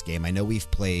from this game. I know we've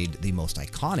played the most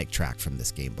iconic track from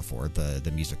this game before,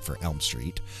 the music for Elm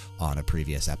Street, on a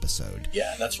previous episode.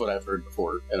 Yeah, that's what I've heard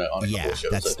before on a couple of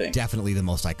shows, that's I think. Definitely the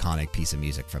most iconic piece of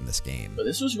music from this game. But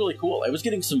this was really cool. I was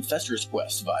getting some Fester's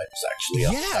Quest vibes, actually.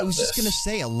 Yeah, I was just going to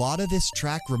say, a lot of this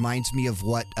track reminds me of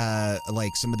what,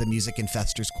 like, some of the music in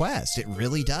Fester's Quest. It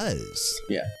really does.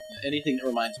 Yeah. Anything that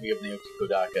reminds me of Naoki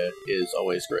Kodaka is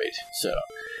always great. So,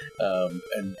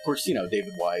 and of course,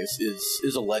 David Wise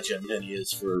is a legend, and he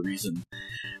is for a reason.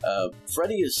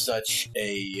 Freddy is such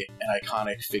an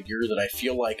iconic figure that I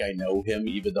feel like I know him,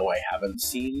 even though I haven't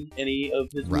seen any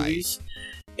of his movies.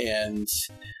 And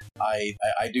I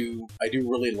do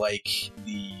really like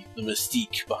the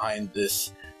mystique behind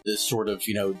this sort of,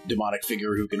 demonic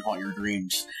figure who can haunt your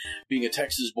dreams. Being a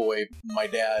Texas boy, my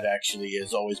dad actually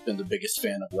has always been the biggest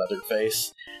fan of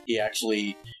Leatherface. He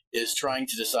actually is trying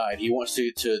to decide. He wants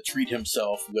to treat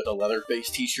himself with a Leatherface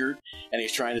t-shirt, and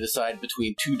he's trying to decide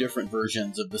between two different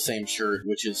versions of the same shirt,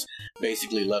 which is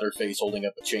basically Leatherface holding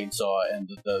up a chainsaw, and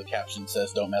the caption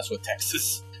says, "Don't mess with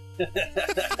Texas."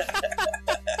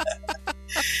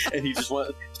 And he's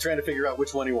trying to figure out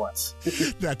which one he wants.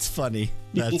 That's funny.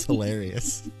 That's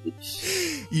hilarious.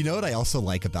 You know what I also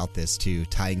like about this, too,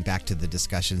 tying back to the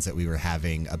discussions that we were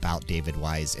having about David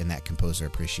Wise in that Composer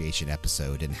Appreciation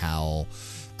episode, and how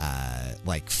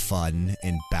fun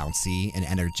and bouncy and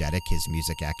energetic his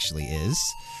music actually is.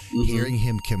 Mm-hmm. Hearing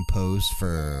him compose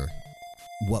for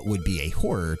what would be a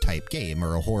horror-type game,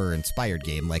 or a horror-inspired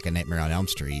game like A Nightmare on Elm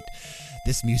Street,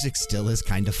 this music still is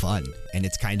kind of fun, and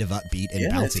it's kind of upbeat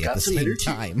and bouncy at the same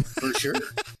time. For sure.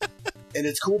 And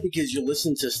it's cool because you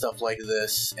listen to stuff like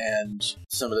this and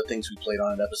some of the things we played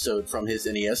on an episode from his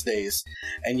NES days,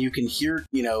 and you can hear,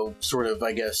 sort of,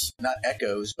 I guess, not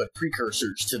echoes, but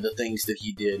precursors to the things that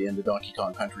he did in the Donkey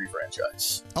Kong Country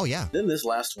franchise. Oh, yeah. Then this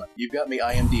last one. You've got me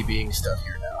IMDbing stuff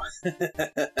here now.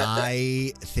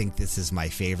 I think this is my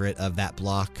favorite of that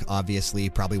block, obviously.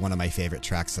 Probably one of my favorite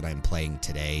tracks that I'm playing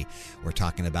today. We're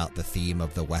talking about the theme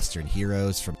of the Western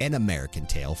heroes from An American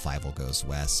Tail, Fievel Goes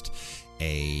West.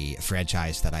 A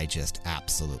franchise that I just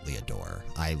absolutely adore.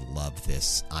 I love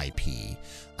this IP.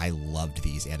 I loved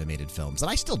these animated films,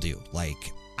 and I still do.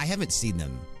 Like, I haven't seen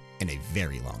them in a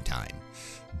very long time,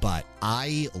 but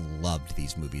I loved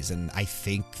these movies, and I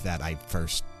think that I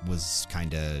first was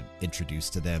kind of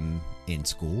introduced to them in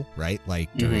school, right?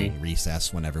 Like during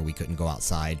recess, whenever we couldn't go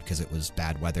outside because it was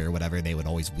bad weather or whatever, they would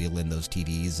always wheel in those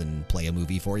TVs and play a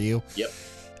movie for you. Yep.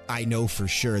 I know for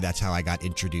sure that's how I got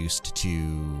introduced to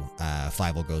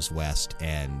Fievel Goes West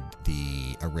and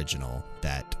the original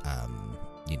that,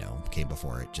 came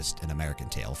before it, just An American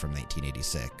Tail from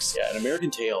 1986. Yeah, An American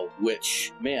Tail,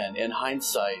 which, man, in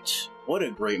hindsight, what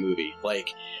a great movie.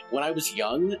 Like, when I was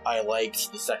young, I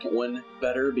liked the second one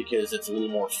better because it's a little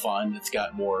more fun. It's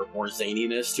got more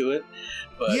zaniness to it.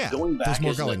 But yeah, going back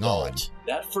as an adult, on.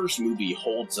 That first movie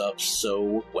holds up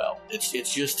so well.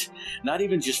 It's just, not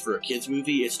even just for a kid's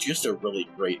movie, it's just a really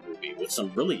great movie with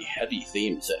some really heavy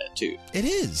themes in it, too. It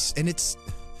is, and it's,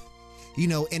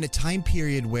 in a time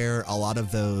period where a lot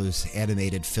of those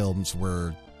animated films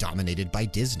were dominated by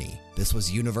Disney. This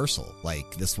was Universal.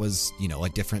 Like, this was, a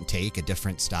different take, a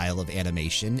different style of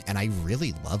animation, and I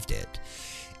really loved it.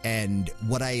 And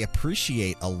what I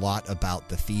appreciate a lot about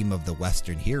the theme of the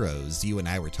Western heroes, you and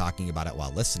I were talking about it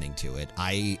while listening to it.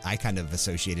 I kind of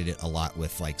associated it a lot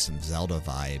with like some Zelda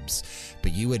vibes,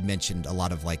 but you had mentioned a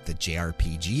lot of like the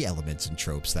JRPG elements and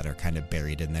tropes that are kind of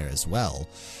buried in there as well.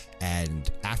 And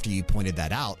after you pointed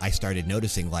that out, I started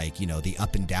noticing like, the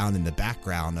up and down in the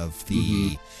background of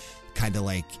the kind of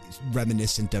like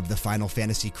reminiscent of the Final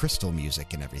Fantasy Crystal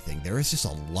music and everything. There is just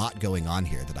a lot going on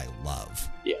here that I love.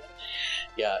 Yeah.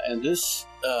 Yeah, and this,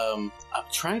 I'm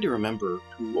trying to remember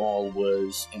who all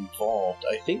was involved.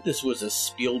 I think this was a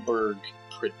Spielberg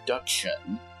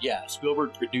production. Yeah,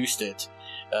 Spielberg produced it.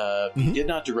 He did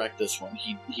not direct this one.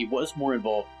 He was more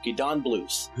involved. Don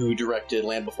Bluth, who directed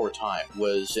Land Before Time,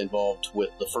 was involved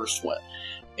with the first one.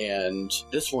 And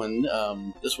this one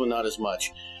not as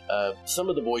much. Some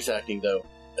of the voice acting, though,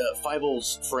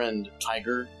 Fievel's friend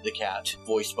Tiger the cat,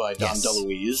 voiced by Dom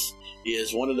DeLuise,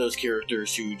 is one of those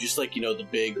characters who, just like, the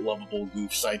big, lovable goof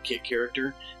sidekick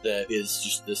character that is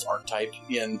just this archetype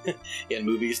in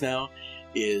movies now,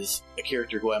 is a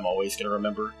character who I'm always going to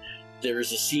remember.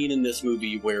 There's a scene in this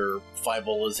movie where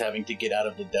Fievel is having to get out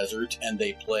of the desert, and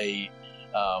they play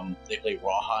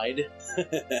Rawhide.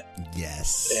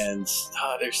 Yes. And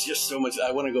there's just so much.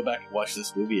 I want to go back and watch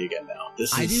this movie again now.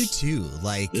 I do too.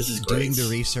 Like, this is doing great. the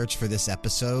research for this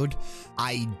episode,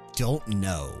 I don't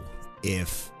know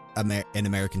if An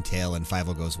American Tail and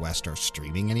Fievel Goes West are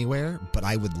streaming anywhere, but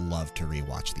I would love to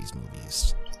rewatch these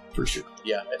movies. For sure.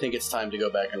 Yeah, I think it's time to go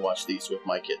back and watch these with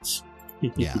my kids.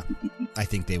 Yeah, I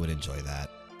think they would enjoy that.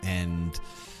 And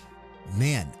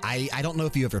man, I don't know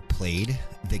if you ever played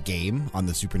the game on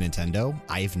the Super Nintendo.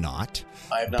 I have not.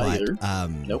 I have not either.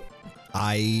 Nope.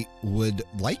 I would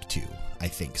like to, I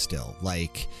think, still.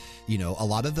 Like, you know, a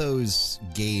lot of those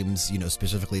games, you know,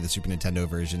 specifically the Super Nintendo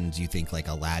versions, you think like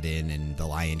Aladdin and The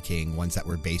Lion King, ones that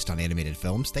were based on animated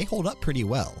films, they hold up pretty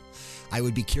well. I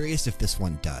would be curious if this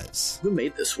one does. Who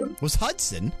made this one? Was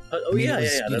Hudson.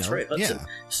 That's right, Hudson. Yeah.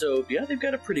 So, yeah, they've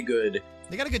got a pretty good...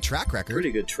 They got a good track record.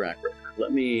 Pretty good track record.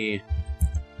 Let me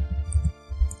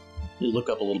look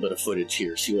up a little bit of footage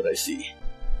here, see what I see.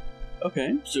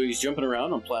 Okay, so he's jumping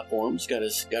around on platforms, got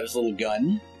his little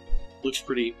gun. Looks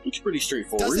pretty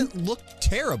straightforward. Doesn't look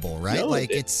terrible, right? No, like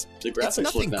the it's graphics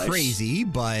nothing look nice. crazy,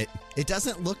 but it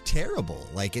doesn't look terrible.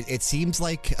 Like it seems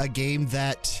like a game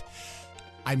that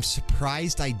I'm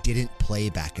surprised I didn't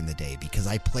play back in the day, because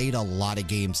I played a lot of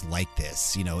games like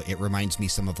this. You know, it reminds me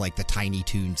some of like the Tiny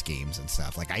Toons games and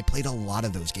stuff. Like I played a lot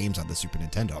of those games on the Super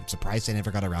Nintendo. I'm surprised I never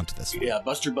got around to this one. Yeah,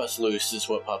 Buster Bust Loose is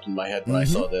what popped in my head when I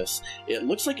saw this. It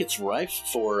looks like it's rife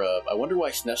for... I wonder why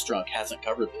SNES hasn't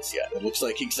covered this yet. It looks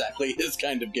like exactly his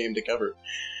kind of game to cover.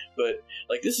 But,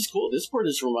 like, this is cool. This part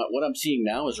is... what I'm seeing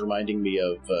now is reminding me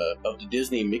of the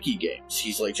Disney Mickey games.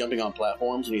 He's, like, jumping on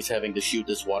platforms, and he's having to shoot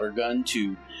this water gun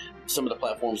to... Some of the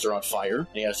platforms are on fire, and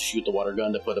he has to shoot the water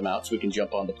gun to put them out so he can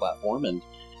jump on the platform, and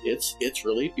it's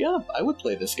really... Yeah, I would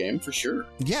play this game, for sure.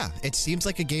 Yeah, it seems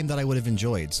like a game that I would have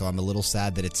enjoyed, so I'm a little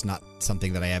sad that it's not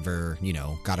something that I ever, you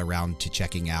know, got around to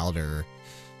checking out or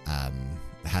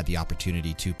had the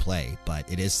opportunity to play. But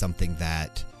it is something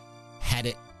that, had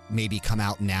it maybe come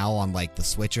out now on like the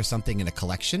Switch or something in a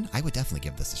collection, I would definitely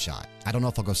give this a shot. I don't know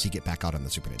if I'll go seek it back out on the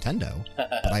Super Nintendo,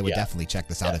 but I would definitely check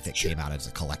this out if it came out as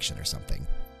a collection or something.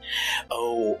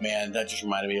 Oh man, that just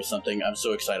reminded me of something. I'm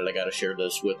so excited. I got to share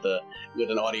this with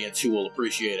an audience who will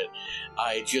appreciate it.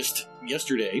 I just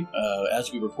yesterday,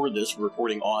 as we record this, we're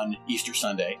recording on Easter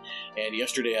Sunday, and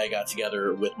yesterday I got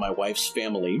together with my wife's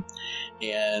family,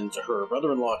 and her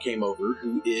brother-in-law came over,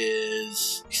 who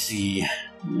is, he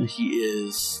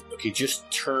is just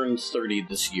turned 30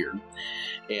 this year,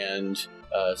 and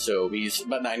so he's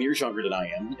about 9 years younger than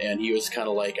I am, and he was kind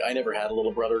of like, I never had a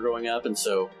little brother growing up, and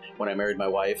so when I married my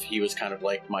wife, he was kind of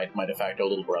like my de facto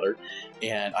little brother.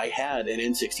 And I had an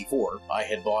N64 I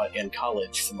had bought in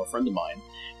college from a friend of mine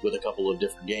with a couple of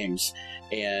different games,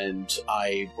 and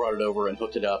I brought it over and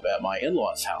hooked it up at my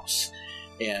in-laws' house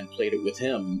and played it with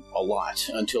him a lot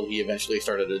until he eventually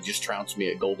started to just trounce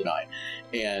me at GoldenEye.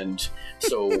 And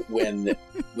so when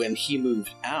he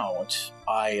moved out,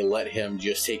 I let him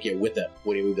just take it with him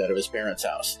when he moved out of his parents'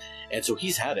 house. And so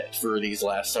he's had it for these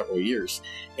last several years.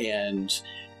 And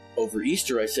over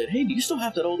Easter, I said, "Hey, do you still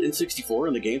have that old N64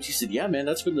 in the games?" He said, "Yeah, man,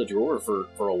 that's been in the drawer for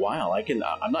a while.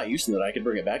 I'm not using it. I can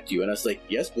bring it back to you." And I was like,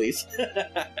 "Yes, please."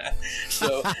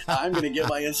 So I'm going to get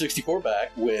my N64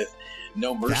 back with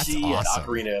No Mercy and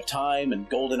Ocarina of Time and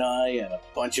GoldenEye and a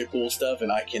bunch of cool stuff,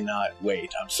 and I cannot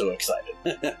wait. I'm so excited.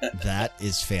 That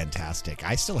is fantastic.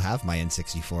 I still have my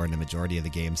N64 and the majority of the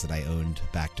games that I owned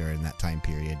back during that time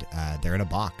period. They're in a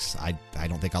box. I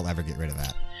don't think I'll ever get rid of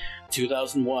that.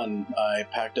 2001, I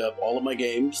packed up all of my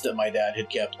games that my dad had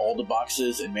kept all the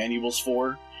boxes and manuals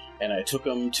for, and I took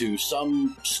them to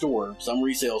some store, some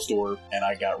resale store, and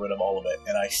I got rid of all of it.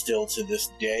 And I still, to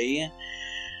this day,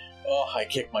 I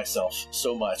kick myself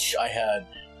so much. I had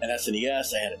an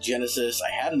SNES, I had a Genesis, I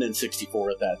had an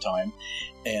N64 at that time,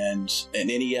 and an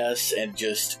NES, and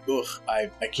just, I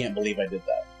can't believe I did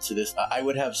that. So I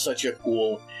would have such a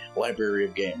cool library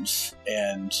of games,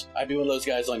 and I'd be one of those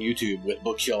guys on YouTube with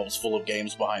bookshelves full of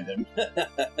games behind him.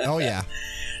 Oh yeah.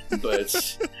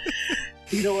 But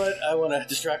you know what? I want to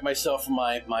distract myself from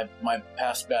my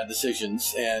past bad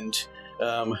decisions and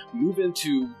move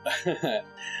into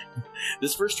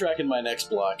this first track in my next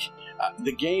block.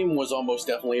 The game was almost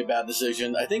definitely a bad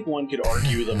decision. I think one could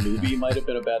argue the movie might have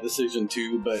been a bad decision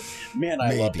too, but man,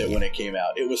 I loved it when it came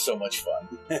out. It was so much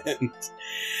fun. And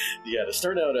yeah, to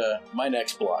start out my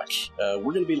next block,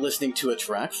 we're going to be listening to a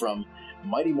track from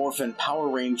Mighty Morphin Power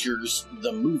Rangers,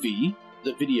 the movie,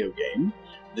 the video game.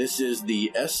 This is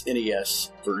the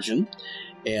SNES version,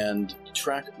 and the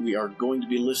track we are going to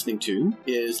be listening to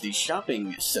is The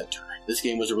Shopping Center. This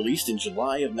game was released in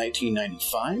July of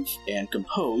 1995 and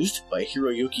composed by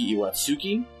Hiroyuki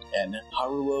Iwatsuki and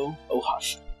Haruo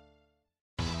Ohashi.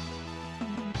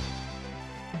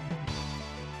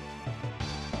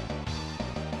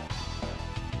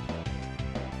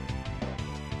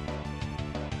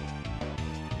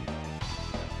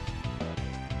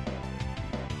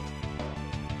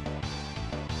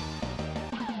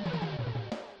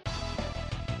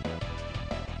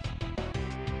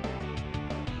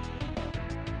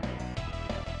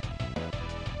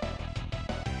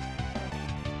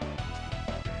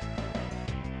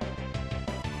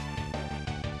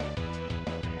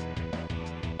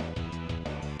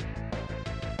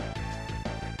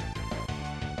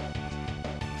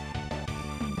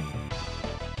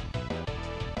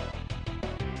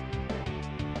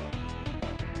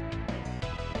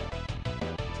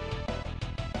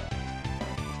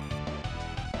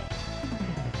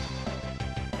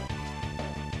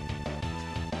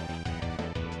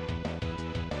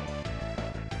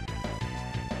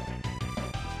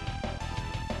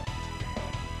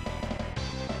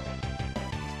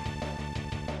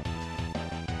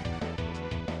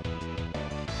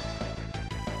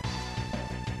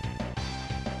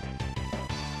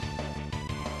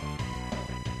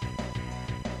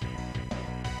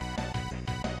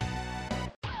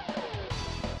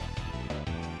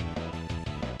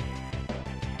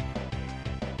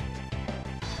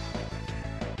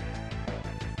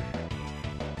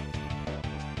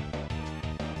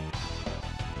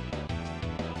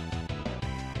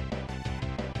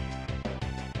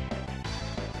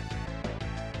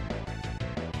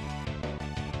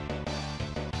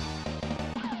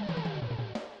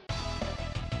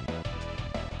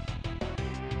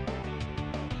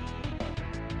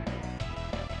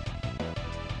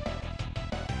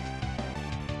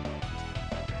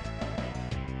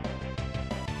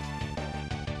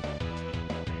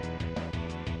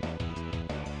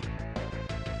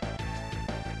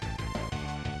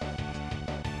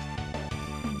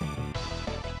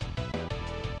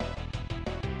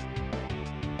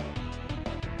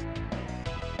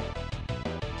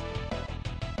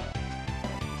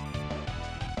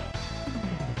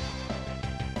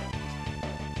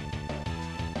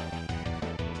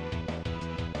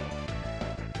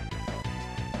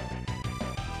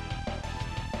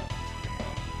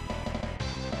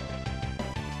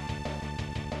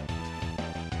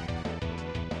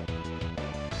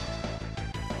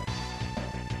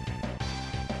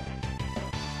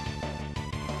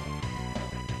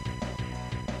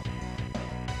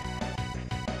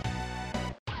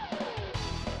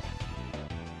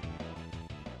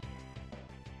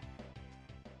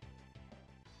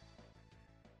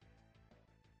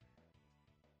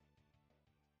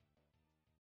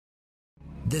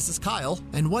 This is Kyle,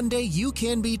 and one day you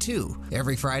can be too.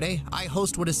 Every Friday, I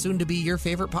host what is soon to be your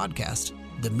favorite podcast,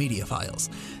 The Media Files.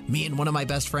 Me and one of my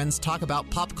best friends talk about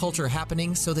pop culture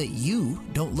happenings so that you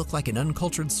don't look like an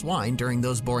uncultured swine during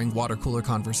those boring water cooler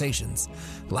conversations.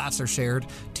 Laughs are shared,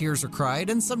 tears are cried,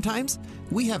 and sometimes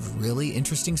we have really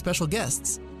interesting special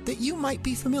guests that you might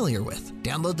be familiar with.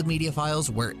 Download The Media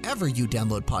Files wherever you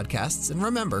download podcasts, and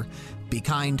remember, be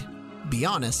kind, be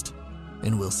honest,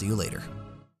 and we'll see you later.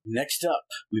 Next up,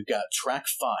 we've got track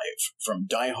 5 from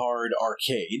Die Hard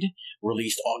Arcade,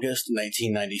 released August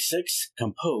 1996,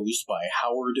 composed by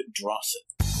Howard Drawson.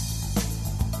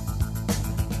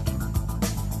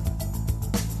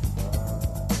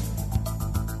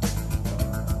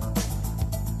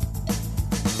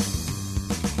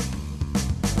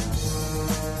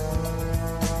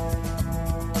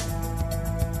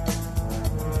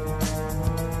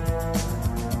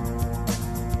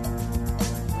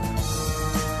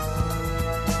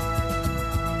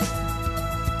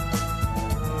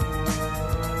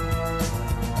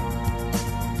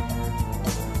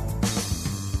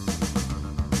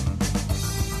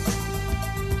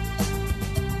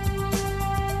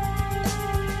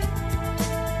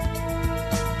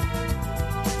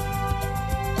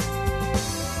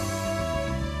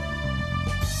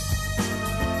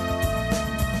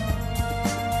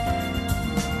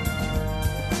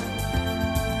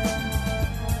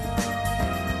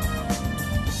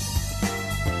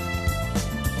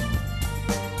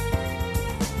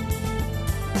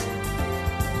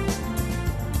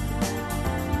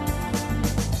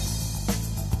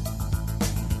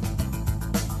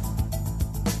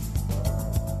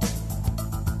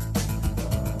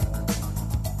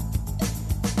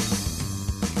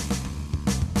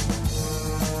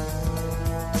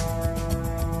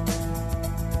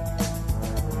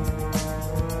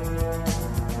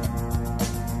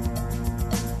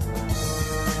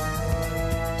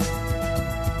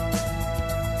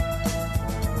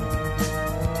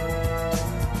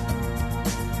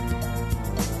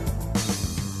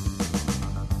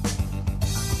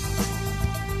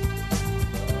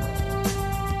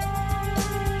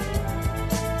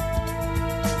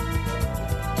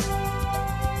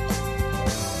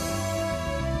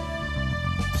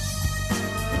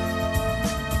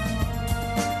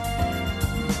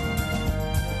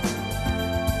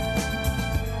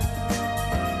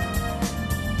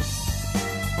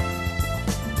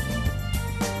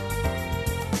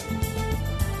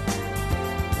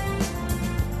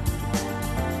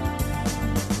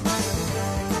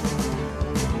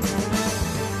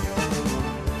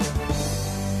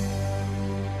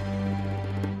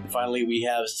 Finally, we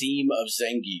have Theme of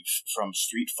Zangief from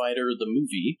Street Fighter the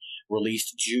Movie,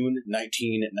 released June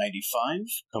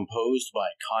 1995, composed by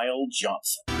Kyle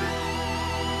Johnson.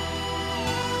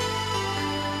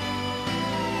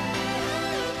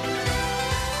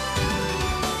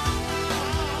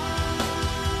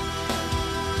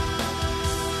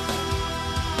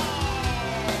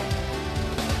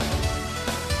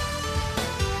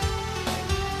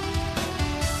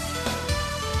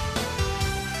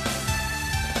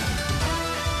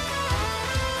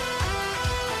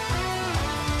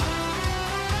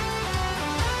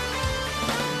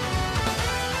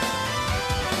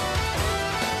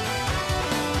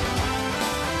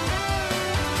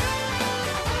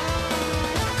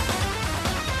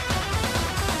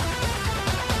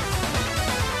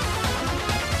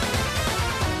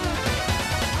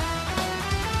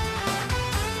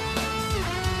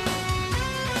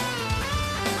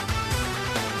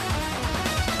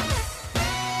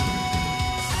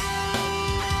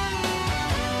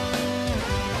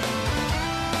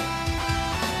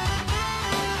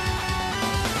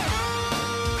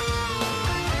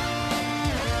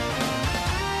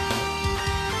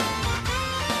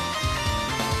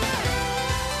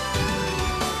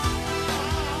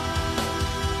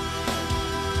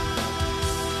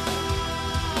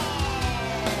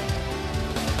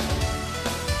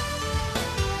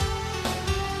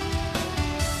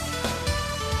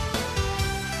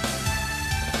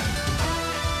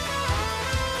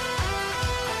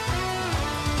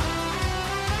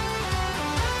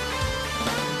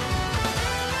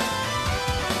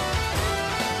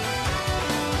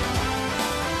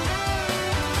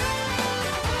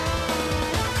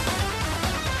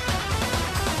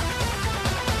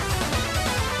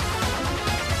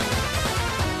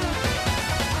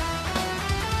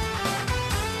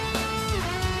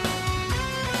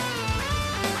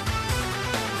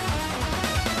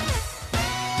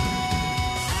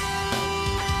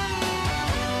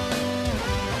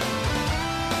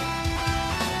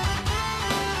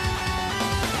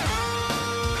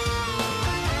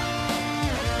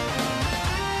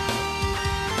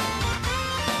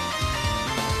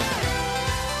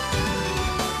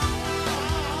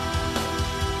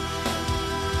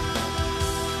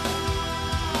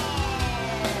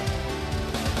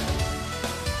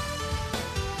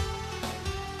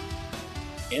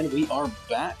 And we are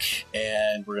back,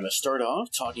 and we're going to start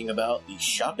off talking about the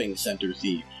shopping center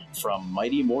theme from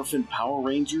Mighty Morphin Power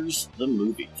Rangers, the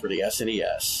movie for the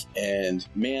SNES. And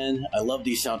man, I love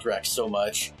these soundtracks so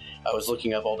much. I was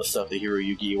looking up all the stuff that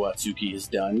Hiroyuki Iwatsuki has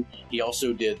done. He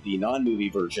also did the non-movie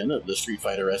version of the Street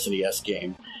Fighter SNES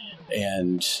game,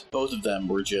 and both of them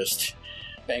were just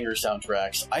banger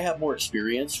soundtracks. I have more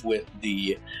experience with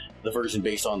the version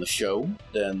based on the show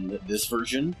than this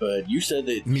version, but you said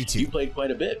that Me too. You played quite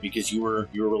a bit because you were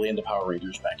really into Power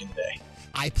Rangers back in the day.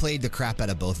 I played the crap out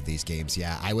of both of these games,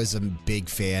 yeah. I was a big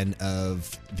fan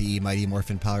of the Mighty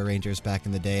Morphin Power Rangers back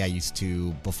in the day. I used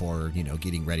to, before,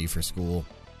 getting ready for school,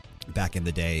 back in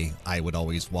the day, I would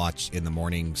always watch in the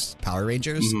mornings Power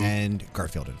Rangers and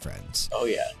Garfield and Friends. Oh,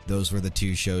 yeah. Those were the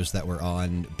two shows that were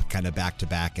on kind of back to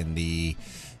back in the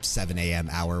 7 a.m.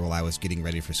 hour while I was getting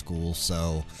ready for school.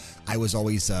 So I was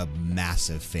always a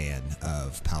massive fan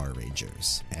of Power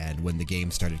Rangers. And when the game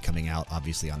started coming out,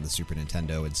 obviously on the Super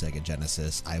Nintendo and Sega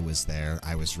Genesis, I was there.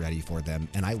 I was ready for them,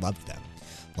 and I loved them.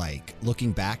 Like,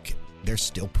 looking back, they're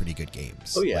still pretty good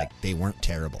games. Oh, yeah. Like, they weren't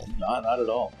terrible. Not at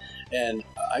all. And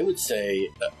I would say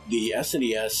the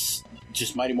SNES,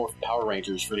 just Mighty Morphin Power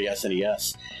Rangers for the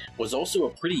SNES, was also a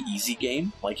pretty easy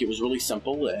game. Like, it was really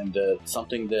simple and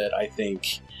something that I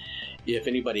think if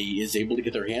anybody is able to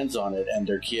get their hands on it and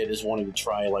their kid is wanting to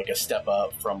try like a step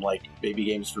up from like baby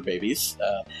games for babies,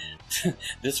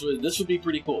 this would be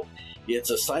pretty cool. It's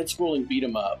a side-scrolling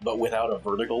beat-em-up, but without a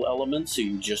vertical element, so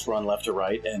you just run left to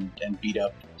right and beat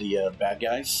up the bad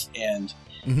guys, and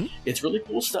it's really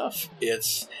cool stuff.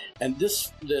 And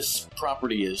this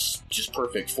property is just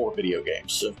perfect for video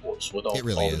games, of course, with all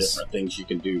the different things you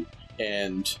can do.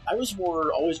 And I was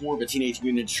always more of a Teenage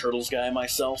Mutant Ninja Turtles guy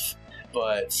myself,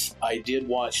 but I did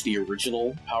watch the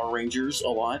original Power Rangers a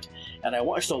lot, and I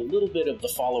watched a little bit of the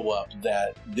follow-up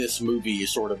that this movie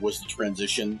sort of was the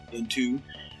transition into.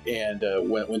 And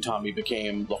when Tommy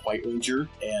became the White Ranger,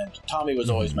 and Tommy was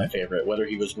always my favorite, whether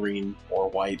he was green or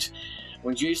white.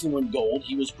 When Jason went gold,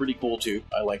 he was pretty cool too.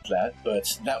 I liked that,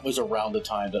 but that was around the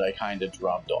time that I kind of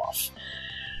dropped off.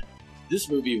 This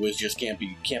movie was just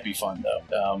campy fun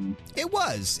though. It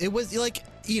was like,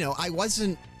 I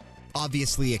wasn't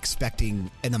obviously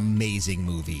expecting an amazing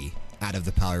movie out of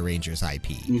the Power Rangers IP.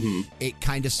 It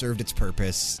kind of served its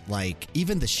purpose. Like,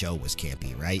 even the show was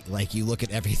campy, right? Like, you look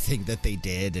at everything that they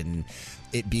did and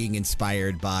it being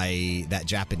inspired by that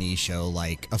Japanese show,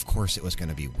 like, of course it was going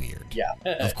to be weird. Yeah.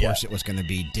 Of course it was going to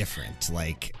be different.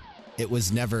 Like, it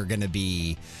was never going to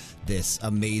be this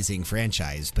amazing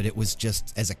franchise, but it was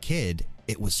just, as a kid,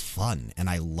 it was fun, and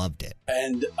I loved it.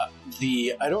 And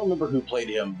I don't remember who played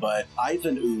him, but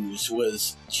Ivan Ooze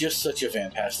was just such a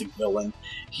fantastic villain.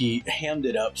 He hammed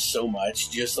it up so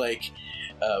much, just like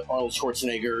Arnold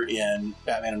Schwarzenegger in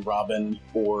Batman and Robin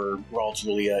or Raul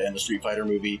Julia in the Street Fighter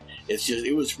movie.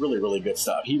 It was really, really good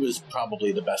stuff. He was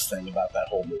probably the best thing about that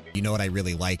whole movie. You know what I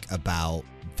really like about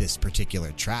this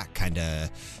particular track, kind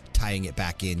of tying it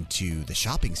back into the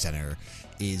shopping center,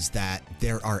 is that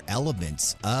there are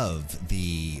elements of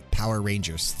the Power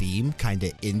Rangers theme kind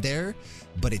of in there,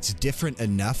 but it's different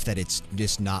enough that it's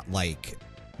just not like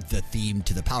the theme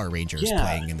to the Power Rangers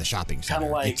playing in the shopping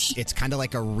center. It's kind of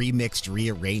like a remixed,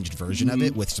 rearranged version of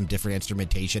it with some different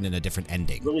instrumentation and a different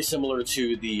ending. Really similar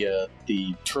to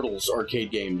the Turtles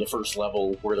arcade game, the first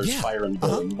level where there's fire and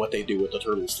burn, what they do with the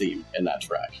Turtles theme in that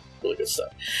track. Really good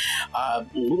stuff.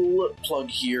 Little plug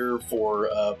here for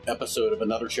an episode of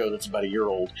another show that's about a year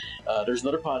old. There's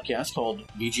another podcast called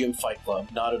BGM Fight Club,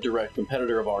 not a direct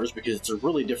competitor of ours because it's a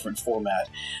really different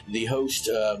format. The host,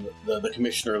 the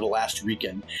commissioner, the last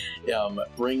Rican,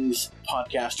 brings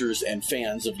podcasters and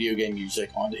fans of video game music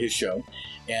onto his show,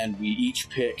 and we each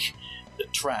pick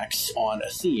tracks on a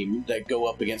theme that go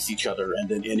up against each other, and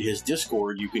then in his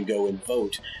Discord you can go and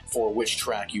vote for which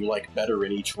track you like better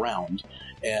in each round.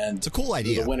 And it's a cool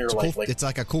idea. The winner, it's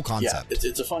like a cool concept. Yeah,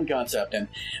 it's a fun concept. And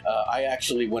I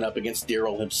actually went up against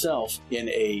Daryl himself in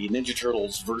a Ninja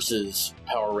Turtles versus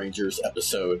Power Rangers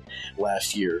episode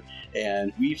last year.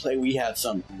 And we had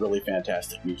some really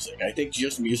fantastic music. I think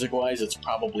just music-wise, it's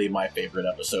probably my favorite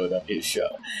episode of his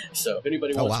show. So if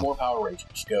anybody wants more Power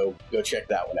Rangers, go check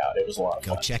that one out. It was a lot of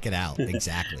fun. Go check it out.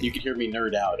 Exactly. You can hear me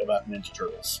nerd out about Ninja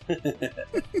Turtles.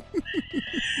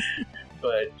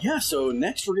 But yeah, so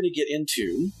next we're going to get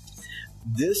into,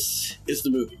 this is the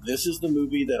movie. This is the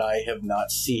movie that I have not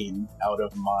seen out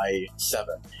of my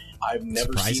 7. I've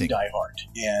never seen Die Hard.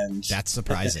 And that's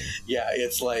surprising. Yeah,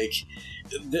 it's like,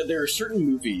 there are certain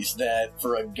movies that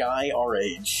for a guy our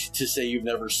age to say you've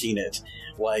never seen it,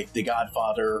 like The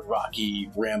Godfather, Rocky,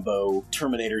 Rambo,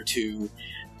 Terminator 2,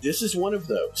 this is one of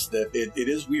those that it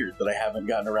is weird that I haven't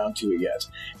gotten around to it yet.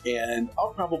 And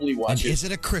I'll probably watch it. Is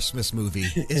it a Christmas movie?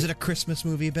 Is it a Christmas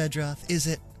movie, Bedroth? Is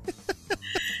it?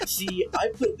 See, I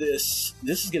put this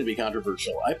is going to be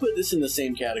controversial. I put this in the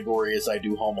same category as I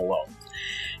do Home Alone.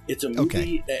 It's a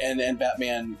movie, and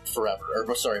Batman Forever,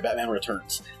 or sorry, Batman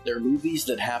Returns. They're movies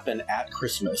that happen at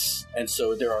Christmas, and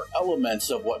so there are elements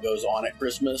of what goes on at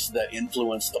Christmas that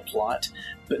influence the plot.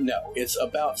 But no, it's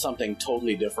about something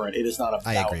totally different. It is not about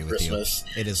I agree with Christmas.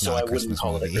 You. It is so not I a Christmas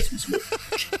wouldn't call movie. it a Christmas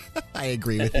movie. I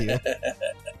agree with you.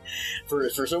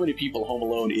 For so many people, Home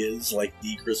Alone is like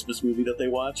the Christmas movie that they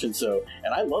watch, and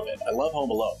I love it. I love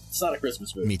Home Alone. It's not a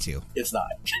Christmas movie. Me too. It's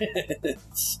not.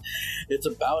 it's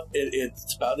about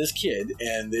this kid,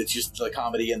 and it's just the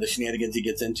comedy and the shenanigans he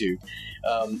gets into.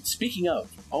 Speaking of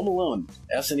Home Alone,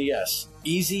 SNES,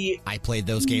 easy. I played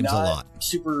those games a lot.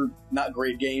 Super not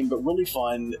great game, but really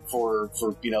fun for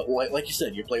like you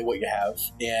said, you play what you have,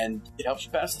 and it helps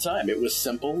you pass the time. It was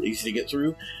simple, easy to get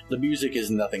through. The music is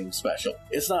nothing special.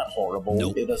 It's not horrible.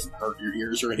 Nope. It doesn't hurt your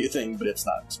ears or anything, but it's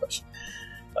not special.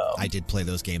 I did play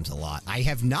those games a lot. I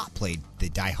have not played the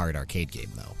Die Hard arcade game,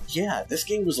 though. Yeah, this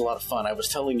game was a lot of fun. I was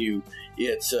telling you,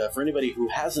 it's for anybody who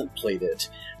hasn't played it,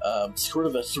 sort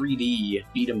of a 3D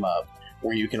beat 'em up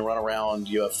where you can run around.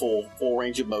 You have full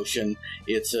range of motion.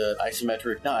 It's a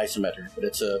not isometric, but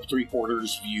it's a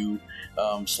 3/4 view,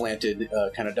 slanted,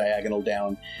 kind of diagonal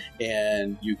down,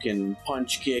 and you can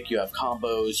punch, kick. You have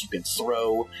combos. You can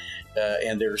throw.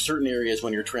 And there are certain areas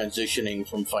when you're transitioning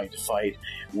from fight to fight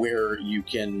where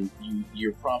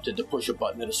you're prompted to push a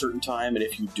button at a certain time, and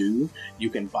if you do, you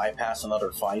can bypass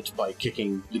another fight by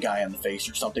kicking the guy in the face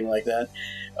or something like that,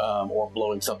 or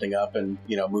blowing something up and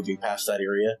moving past that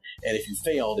area. And if you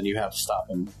fail, then you have to stop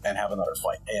and have another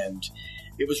fight. And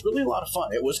it was really a lot of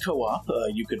fun. It was co-op.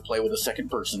 You could play with a second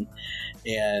person,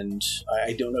 and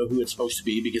I don't know who it's supposed to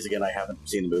be because, again, I haven't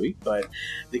seen the movie, but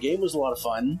the game was a lot of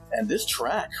fun, and this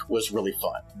track was really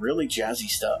fun. Really jazzy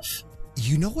stuff.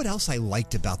 You know what else I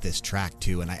liked about this track,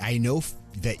 too? And I know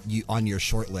that you on your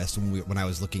short list, when I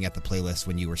was looking at the playlist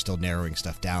when you were still narrowing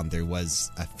stuff down, there was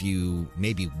a few,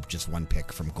 maybe just one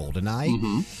pick from GoldenEye.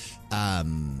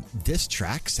 Mm-hmm. This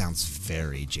track sounds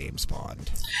very James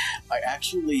Bond. I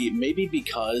actually, maybe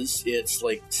because it's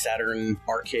like Saturn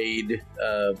arcade,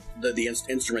 the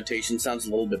instrumentation sounds a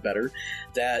little bit better.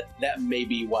 That may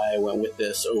be why I went with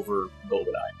this over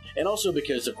GoldenEye. And also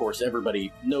because, of course,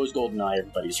 everybody knows GoldenEye,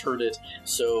 everybody's heard it.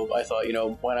 So I thought,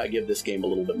 why not give this game a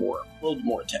little bit more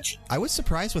attention? I was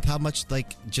surprised with how much,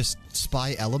 just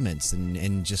spy elements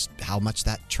and just how much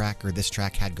that track or this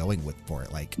track had going for it.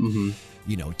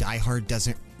 Die Hard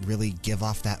doesn't really give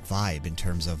off that vibe in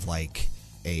terms of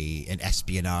an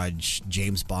espionage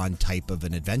James Bond type of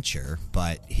an adventure,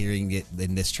 but hearing it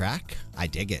in this track, I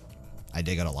dig it. I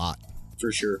dig it a lot.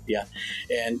 For sure, yeah.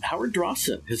 And Howard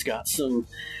Drawson has got some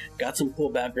cool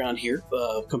background here.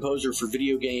 Composer for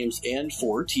video games and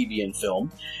for TV and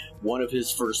film. One of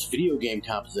his first video game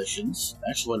compositions,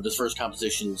 actually one of his first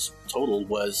compositions total,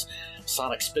 was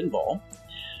Sonic Spinball.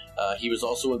 He was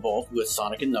also involved with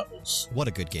Sonic and Knuckles. What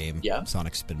a good game. Yeah.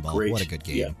 Sonic Spinball. Great. What a good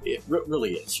game. Yeah, it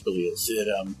really is.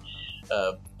 It,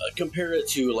 compare it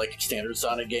to standard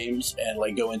Sonic games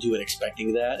and go into it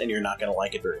expecting that, and you're not going to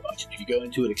like it very much. If you go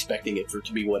into it expecting it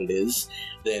to be what it is,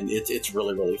 then it's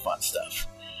really, really fun stuff.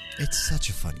 It's such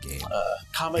a fun game.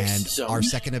 Comics and Zone. Our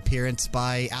second appearance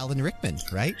by Alan Rickman,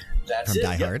 right? That's From it.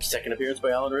 Die Hard. Second appearance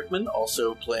by Alan Rickman.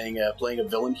 Also playing a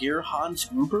villain here, Hans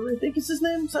Gruber, I think is his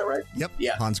name. Is that right? Yep.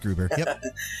 Yeah. Hans Gruber. Yep.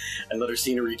 Another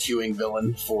scenery chewing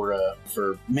villain for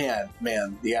man,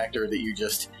 the actor that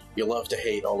you love to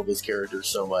hate all of his characters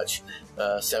so much.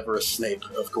 Severus Snape,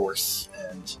 of course,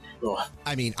 and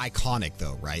I mean, iconic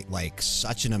though, right?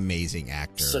 Such an amazing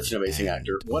actor. Such an amazing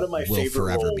actor. One of my favorite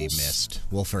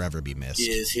Will forever be missed.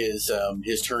 Is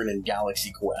his turn in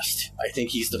Galaxy Quest. I think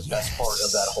he's the best part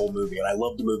of that whole movie, and I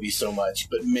love the movie so much.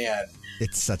 But man,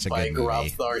 it's such a good movie. By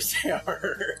Garth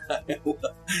Tharsamer.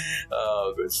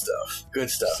 Oh, good stuff. Good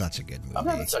stuff. Such a good movie. I'm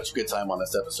having such a good time on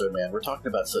this episode, man. We're talking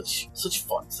about such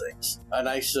fun things. A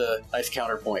nice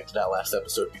counterpoint to that last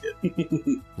episode we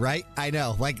did. Right? I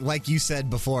know. Like you said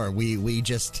before, we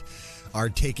just are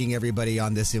taking everybody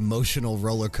on this emotional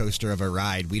roller coaster of a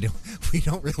ride. We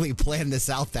don't really plan this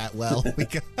out that well.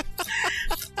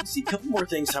 See, a couple more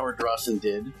things Howard Drawson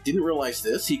did. Didn't realize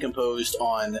this. He composed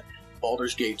on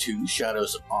Baldur's Gate 2,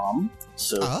 Shadows of Amn.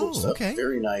 So cool stuff. Okay.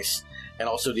 Very nice. And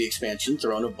also the expansion,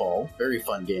 Throne of Bhaal. Very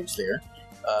fun games there.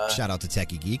 Shout out to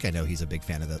Techie Geek. I know he's a big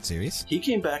fan of that series. He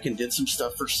came back and did some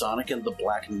stuff for Sonic and the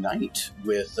Black Knight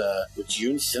with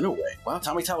Jun Sinaway. Wow,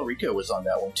 Tommy Tallarico was on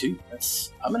that one too.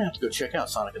 I'm gonna have to go check out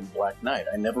Sonic and the Black Knight.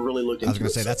 I never really looked into it. I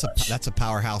was gonna say that's a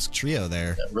powerhouse trio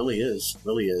there. That really is.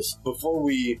 Before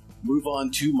we move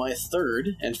on to my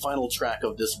third and final track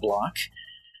of this block.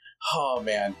 Oh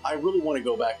man, I really want to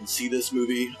go back and see this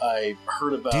movie. I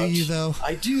heard about. Do you though?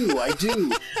 I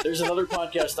do. There's another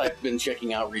podcast I've been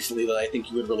checking out recently that I think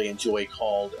you would really enjoy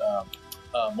called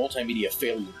Multimedia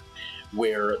Failure,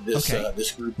 where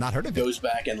this group Not heard of goes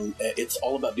back and it's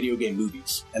all about video game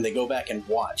movies, and they go back and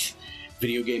watch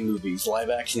video game movies,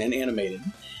 live action and animated,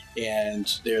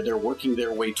 and they're working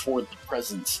their way toward the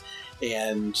present.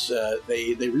 And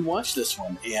they rewatched this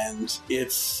one, and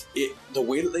the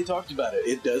way that they talked about it,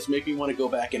 it does make me want to go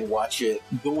back and watch it,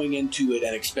 going into it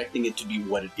and expecting it to be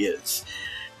what it is,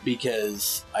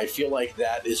 because I feel like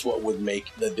that is what would make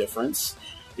the difference.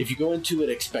 If you go into it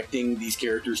expecting these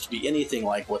characters to be anything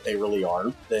like what they really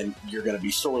are, then you're going to be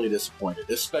sorely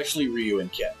disappointed, especially Ryu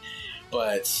and Ken.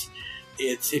 But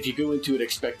if you go into it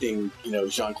expecting,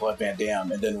 Jean-Claude Van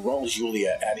Damme and then Raul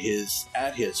Julia at his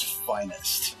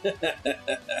finest,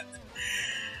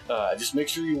 just make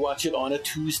sure you watch it on a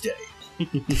Tuesday.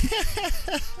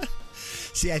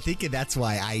 See, I think that's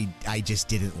why I just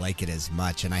didn't like it as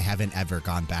much, and I haven't ever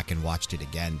gone back and watched it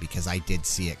again because I did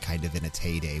see it kind of in its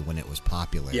heyday when it was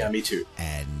popular. Yeah, me too.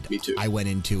 And me too. I went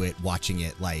into it watching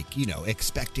it like,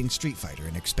 expecting Street Fighter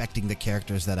and expecting the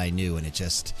characters that I knew, and it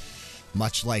just,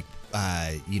 much like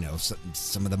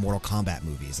some of the Mortal Kombat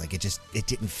movies, like it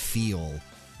didn't feel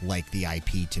like the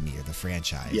IP to me or the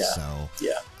franchise. Yeah. So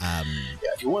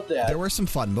if you want that, there were some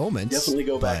fun moments. Definitely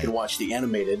go back and watch the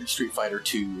animated Street Fighter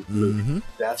 2 movie. Mm-hmm.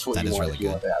 That's what you want really if you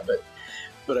want that.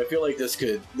 But I feel like this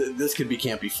could be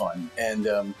campy fun, and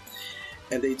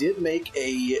they did make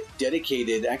a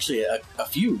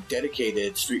few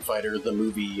dedicated Street Fighter the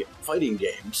movie fighting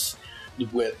games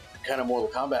with kind of Mortal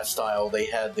Kombat style. They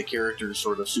had the characters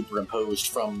sort of superimposed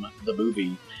from the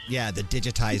movie. Yeah, the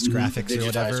digitized graphics or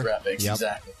whatever. Digitized graphics, yep.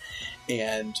 Exactly.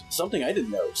 And something I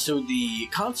didn't know. So the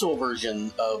console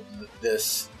version of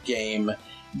this game,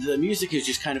 the music is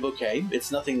just kind of okay.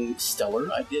 It's nothing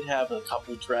stellar. I did have a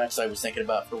couple tracks I was thinking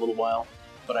about for a little while,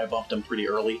 but I bumped them pretty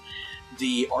early.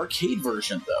 The arcade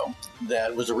version, though,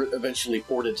 that was eventually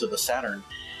ported to the Saturn,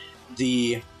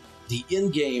 the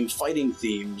in-game fighting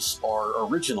themes are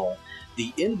original.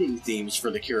 The ending themes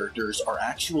for the characters are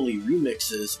actually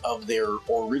remixes of their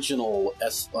original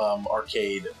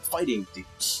arcade fighting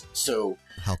themes. So,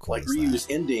 how cool like is Ryu's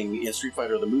that? ending in Street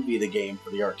Fighter the movie, the game for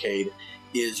the arcade,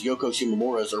 is Yoko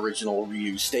Shimomura's original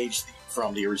Ryu stage theme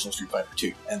from the original Street Fighter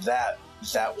 2. And that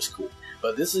was cool.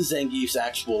 But this is Zangief's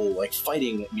actual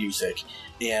fighting music,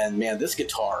 and man, this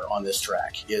guitar on this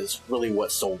track is really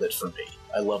what sold it for me.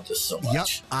 I love this so much. Yep,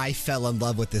 I fell in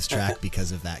love with this track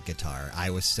because of that guitar. I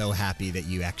was so happy that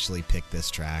you actually picked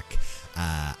this track.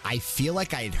 I feel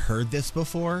like I had heard this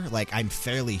before. Like, I'm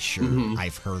fairly sure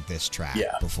I've heard this track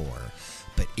before.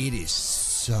 But it is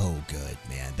so good,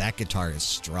 man. That guitar is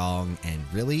strong, and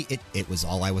really, it was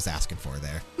all I was asking for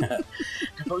there.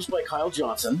 Composed by Kyle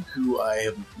Johnson, who I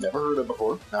have never heard of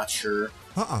before. Not sure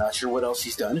what else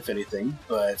he's done, if anything.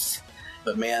 But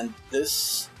man,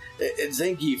 this...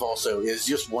 Zangief also is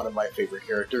just one of my favorite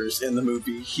characters in the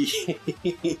movie.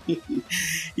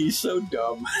 He's so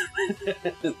dumb.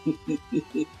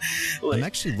 I'm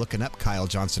actually looking up Kyle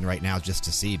Johnson right now just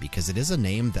to see, because it is a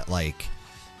name that, I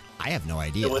have no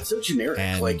idea. Well, it's so generic.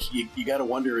 And you got to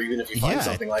wonder, even if you find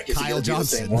something like it, Kyle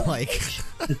Johnson. I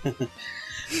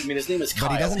mean, his name is Kyle.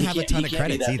 But he doesn't have a ton of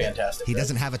credits either. Fantastic, he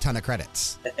doesn't have a ton of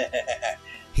credits.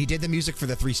 He did the music for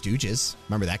the Three Stooges.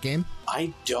 Remember that game?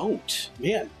 I don't.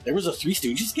 Man, there was a Three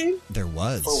Stooges game? There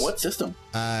was. For what system?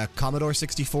 Commodore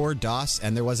 64, DOS,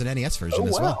 and there was an NES version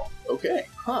as well. Okay.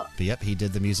 Huh. But yep, he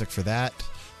did the music for that.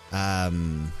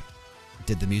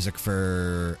 Did the music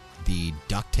for the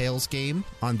DuckTales game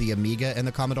on the Amiga and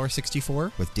the Commodore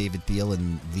 64 with David Thiel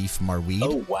and Leif Marweed.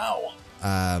 Oh, wow.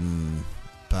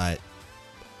 But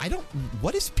I don't...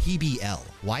 What is PBL?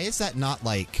 Why is that not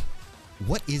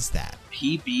what is that?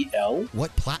 PBL?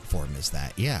 What platform is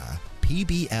that? Yeah.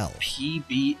 PBL.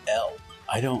 PBL.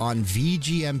 I don't... On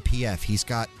VGMPF, he's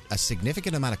got a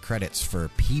significant amount of credits for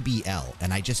PBL,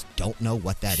 and I just don't know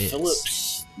what that is.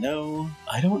 Phillips. No,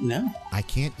 I don't know. I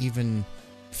can't even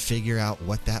figure out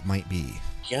what that might be.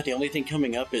 Yeah, the only thing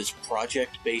coming up is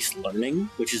project-based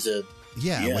learning, which is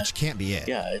which can't be it.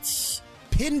 Yeah, it's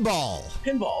Pinball.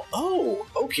 Pinball. Oh,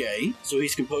 okay. So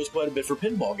he's composed quite a bit for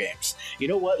pinball games. You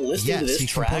know what? Listening to this he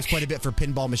track, composed quite a bit for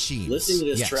pinball machines. Listening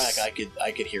to this track,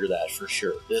 I could hear that for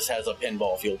sure. This has a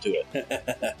pinball feel to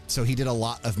it. So he did a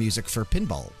lot of music for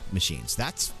pinball machines.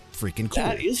 That's freaking cool.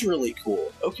 That is really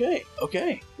cool. Okay.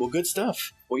 Well, good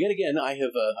stuff. Well, yet again,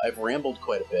 I've rambled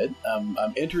quite a bit.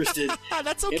 I'm interested.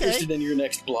 That's okay. Interested in your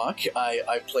next block.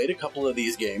 I played a couple of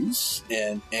these games,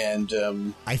 and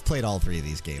I've played all 3 of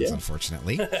these games,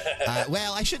 unfortunately.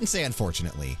 Well, I shouldn't say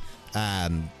unfortunately.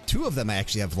 2 of them I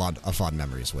actually have fond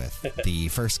memories with. The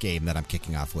first game that I'm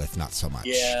kicking off with, not so much.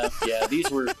 Yeah.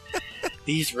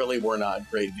 These really were not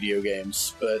great video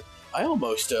games, but I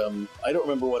almost, I don't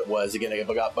remember what it was. Again, I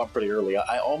got bumped pretty early.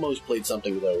 I almost played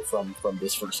something, though, from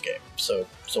this first game. So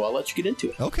I'll let you get into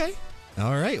it. Okay.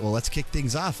 All right. Well, let's kick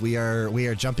things off. We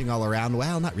are jumping all around.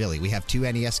 Well, not really. We have 2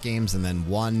 NES games and then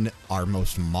one, our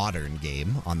most modern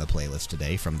game on the playlist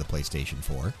today from the PlayStation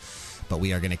 4. But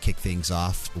we are going to kick things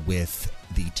off with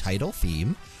the title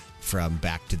theme from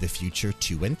Back to the Future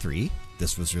 2 and 3.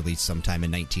 This was released sometime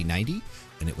in 1990,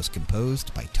 and it was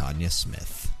composed by Tanya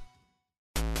Smith.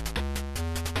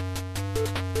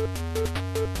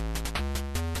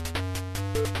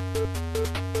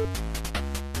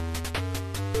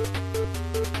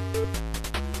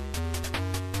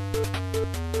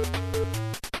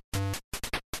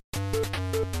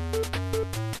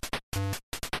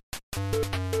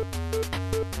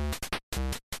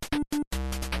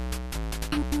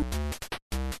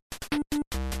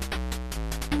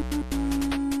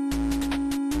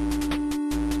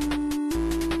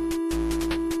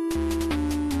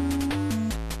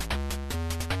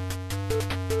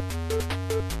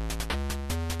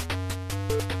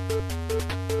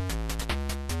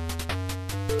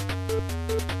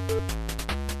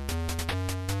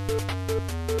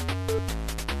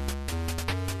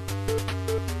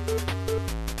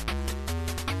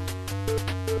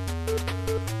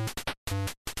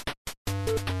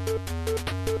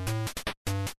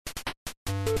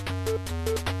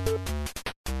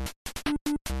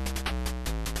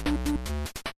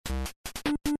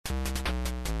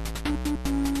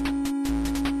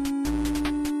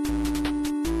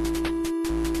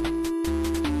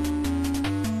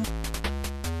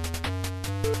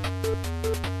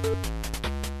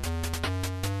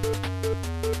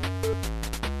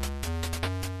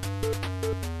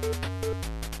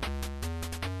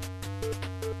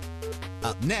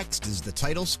 Up next is the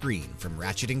title screen from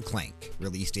Ratchet & Clank,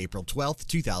 released April 12th,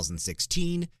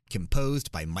 2016,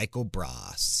 composed by Michael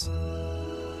Bross.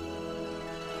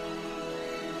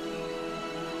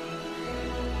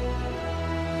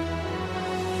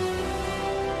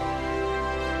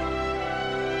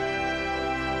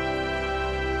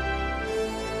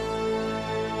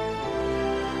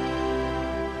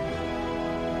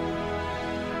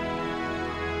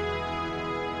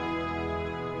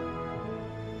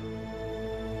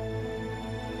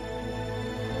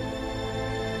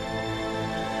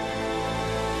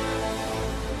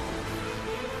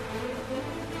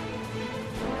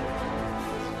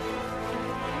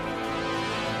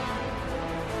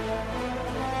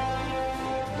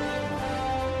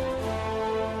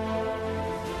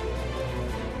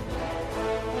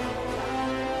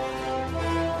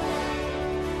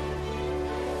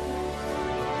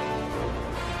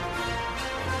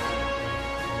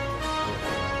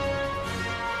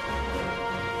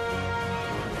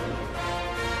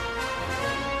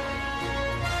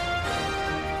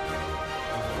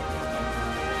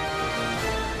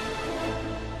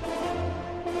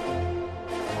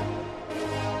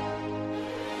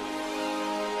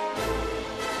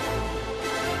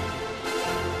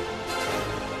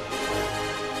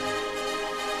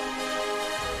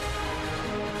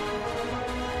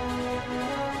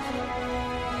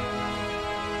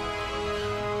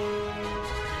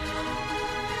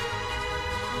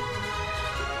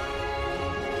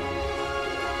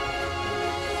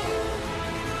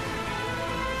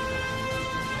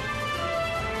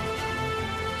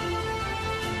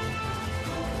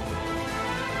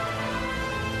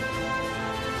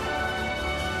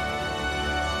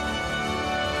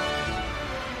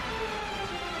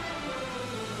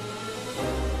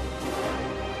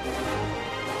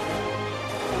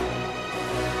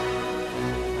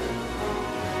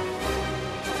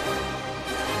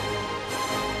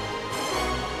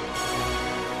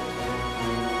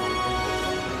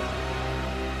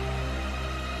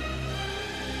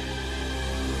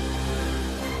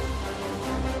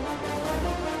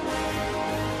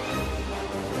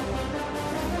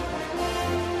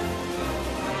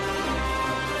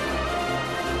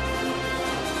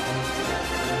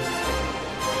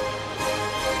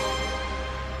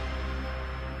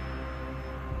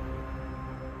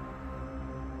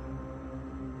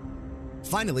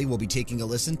 Finally, we'll be taking a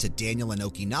listen to Daniel in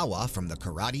Okinawa from The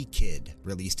Karate Kid,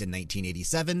 released in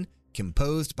 1987,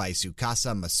 composed by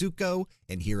Tsukasa Masuko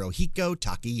and Hirohiko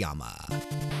Takayama.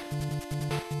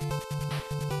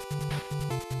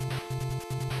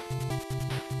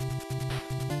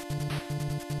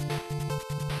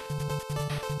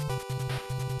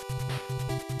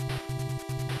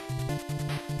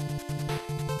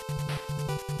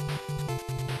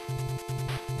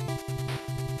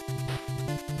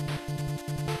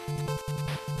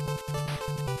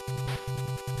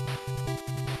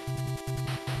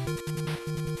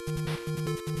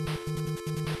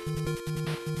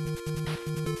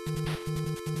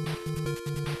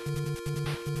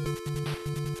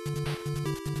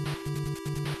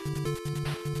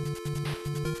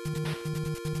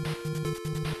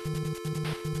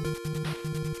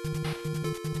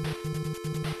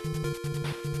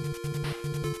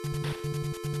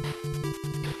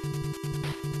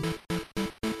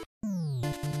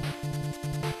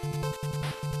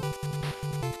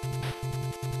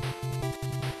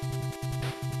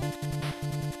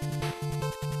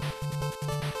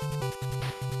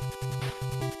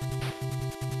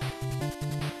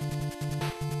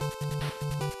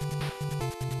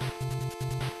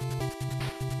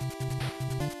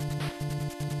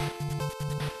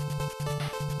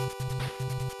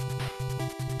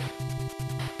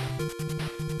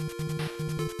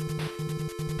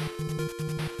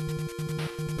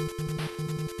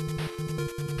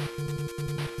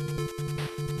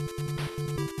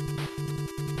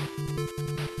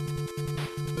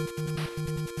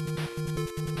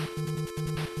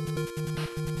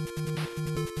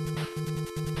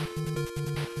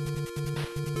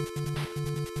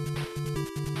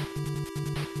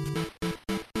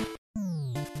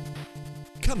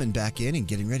 Coming back in and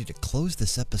getting ready to close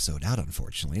this episode out,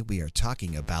 unfortunately, we are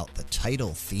talking about the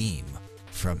title theme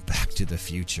from Back to the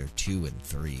Future 2 and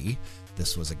 3.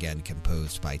 This was again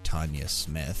composed by Tanya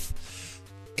Smith.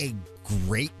 A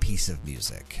great piece of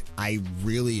music. I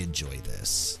really enjoy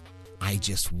this. I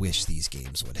just wish these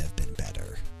games would have been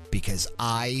better, because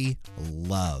I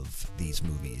love these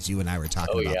movies. You and I were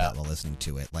talking about that while listening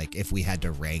to it. Like, if we had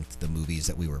to rank the movies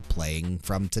that we were playing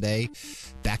from today,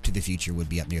 Back to the Future would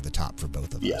be up near the top for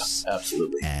both of us. Yeah,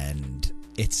 absolutely. And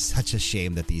it's such a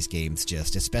shame that these games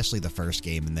just, especially the first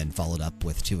game and then followed up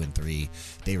with 2 and 3,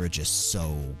 they were just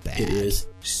so bad. It is.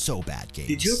 So bad games.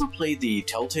 Did you ever play the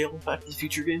Telltale Back to the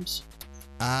Future games?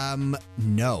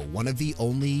 No. One of the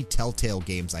only Telltale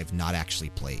games I've not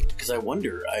actually played. Because I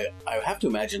wonder, I have to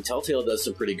imagine Telltale does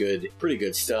some pretty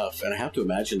good stuff, and I have to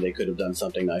imagine they could have done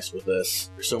something nice with this.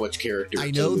 There's so much character.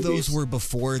 I know those were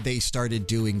before they started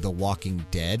doing The Walking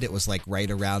Dead. It was like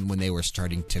right around when they were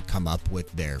starting to come up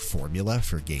with their formula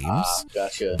for games. Ah,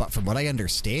 gotcha. But from what I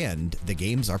understand, the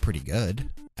games are pretty good.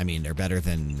 I mean, they're better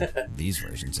than these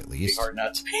versions, at least. It's hard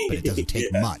not to be. But it doesn't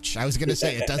take much. I was going to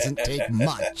say, it doesn't take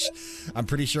much. I'm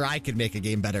pretty sure I could make a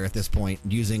game better at this point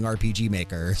using RPG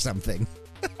Maker or something.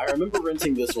 I remember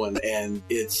renting this one, and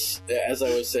it's, as I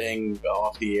was saying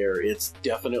off the air, it's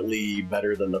definitely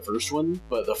better than the first one,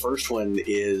 but the first one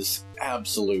is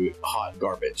absolute hot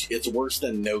garbage. It's worse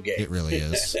than no game. It really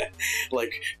is.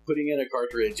 Like, putting in a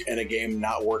cartridge and a game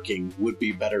not working would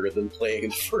be better than playing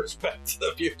the first Back to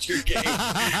the Future game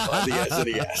on the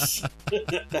SNES.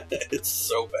 It's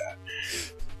so bad.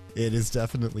 It is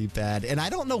definitely bad. And I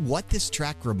don't know what this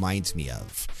track reminds me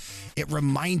of. It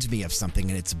reminds me of something,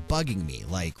 and it's bugging me.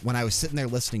 Like, when I was sitting there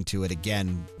listening to it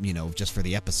again, you know, just for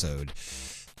the episode,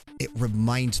 it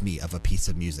reminds me of a piece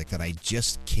of music that I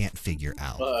just can't figure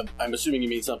out. I'm assuming you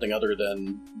mean something other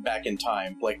than Back in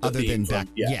Time, like the other than back.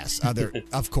 Yes,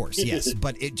 of course, yes.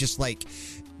 But it just, like,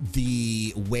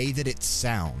 the way that it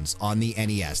sounds on the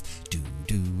NES, do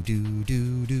do do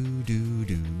do do do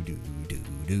do do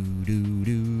do do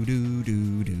do do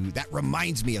do do. That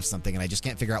reminds me of something, and I just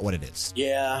can't figure out what it is.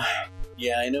 Yeah,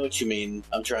 I know what you mean.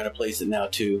 I'm trying to place it now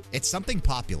too. It's something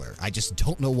popular. I just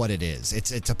don't know what it is.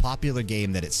 It's a popular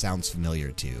game that it sounds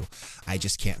familiar to. I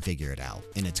just can't figure it out,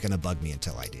 and it's gonna bug me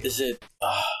until I do. Is it?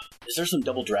 Is there some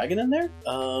Double Dragon in there?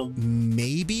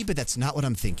 Maybe, but that's not what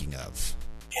I'm thinking of.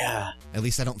 Yeah. At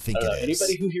least I don't think it is.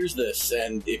 Anybody who hears this,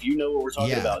 and if you know what we're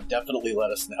talking about, definitely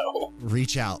let us know.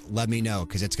 Reach out. Let me know,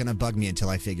 because it's going to bug me until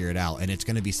I figure it out. And it's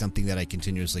going to be something that I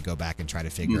continuously go back and try to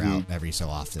figure out every so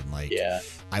often. Like,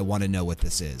 I want to know what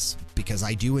this is, because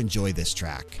I do enjoy this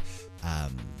track.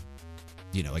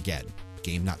 You know, again,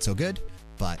 game not so good,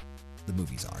 but the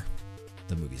movies are.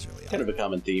 The movies really are. Kind of a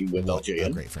common theme with LJN. A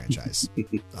great franchise.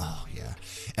 Oh, yeah.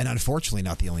 And unfortunately,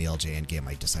 not the only LJN game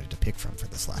I decided to pick from for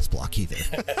this last block either.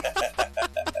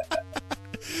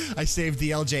 I saved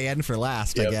the LJN for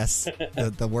last, I guess.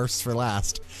 The worst for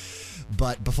last.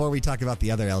 But before we talk about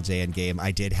the other LJN game,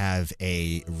 I did have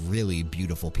a really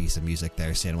beautiful piece of music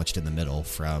there sandwiched in the middle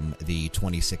from the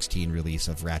 2016 release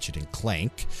of Ratchet &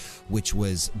 Clank, which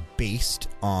was based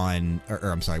on, or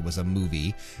I'm sorry, was a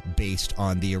movie based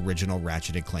on the original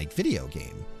Ratchet & Clank video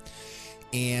game.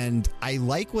 And I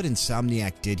like what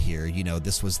Insomniac did here. You know,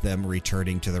 this was them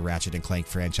returning to the Ratchet & Clank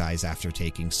franchise after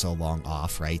taking so long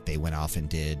off, right? They went off and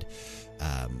did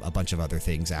a bunch of other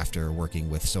things after working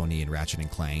with Sony and Ratchet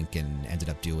 & Clank, and ended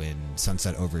up doing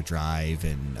Sunset Overdrive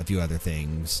and a few other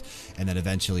things, and then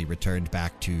eventually returned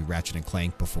back to Ratchet &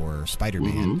 Clank before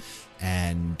Spider-Man.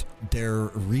 And their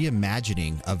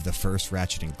reimagining of the first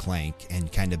Ratchet & Clank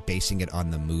and kind of basing it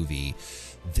on the movie,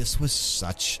 this was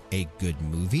such a good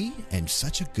movie and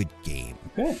such a good game.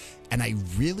 And I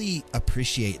really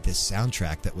appreciate this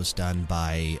soundtrack that was done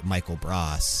by Michael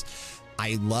Bross.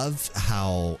 I love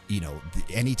how, you know,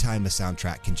 anytime a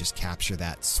soundtrack can just capture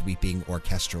that sweeping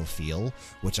orchestral feel,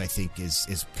 which I think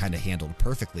is kind of handled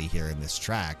perfectly here in this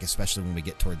track, especially when we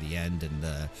get toward the end and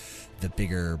the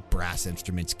bigger brass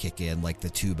instruments kick in, like the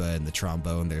tuba and the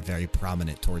trombone. They're very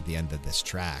prominent toward the end of this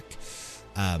track.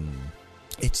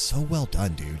 It's so well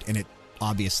done, dude. And it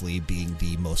obviously being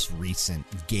the most recent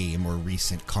game or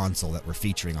recent console that we're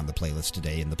featuring on the playlist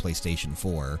today in the PlayStation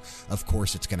 4, of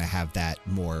course it's going to have that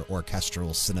more orchestral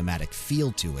cinematic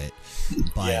feel to it.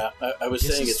 But yeah, I was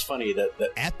saying it's funny that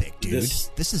epic, dude.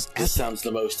 This is epic. This sounds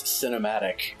the most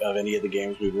cinematic of any of the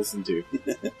games we've listened to.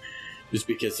 Just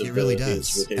because of it really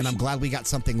does. And I'm glad we got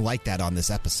something like that on this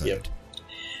episode. Yep.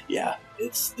 Yeah,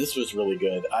 this was really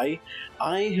good. I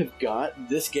have got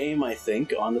this game, I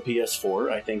think, on the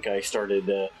PS4. I think I started.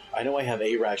 I know I have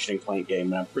a Ratchet & Clank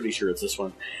game, and I'm pretty sure it's this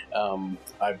one.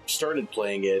 I've started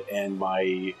playing it, and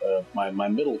my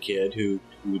middle kid, who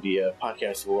the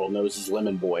podcast world knows as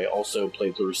Lemon Boy, also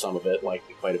played through some of it, liked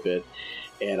it quite a bit.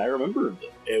 And I remember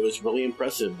it was really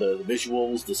impressive. The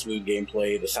visuals, the smooth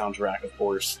gameplay, the soundtrack, of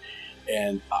course.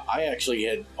 And I actually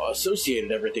had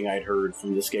associated everything I'd heard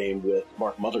from this game with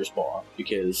Mark Mothersbaugh,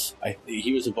 because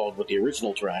he was involved with the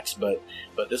original tracks, but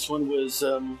this one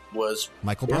was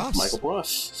Michael Bross. Michael Bross.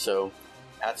 So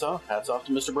hats off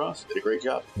to Mr. Bross. Did a great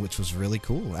job. Which was really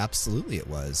cool. Absolutely, it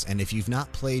was. And if you've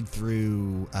not played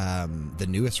through the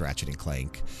newest Ratchet &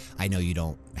 Clank, I know you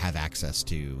don't have access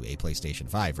to a PlayStation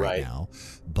 5 right now,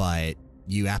 but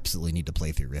you absolutely need to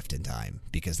play through Rift in Time,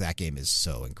 because that game is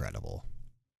so incredible.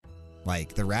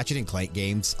 Like, the Ratchet & Clank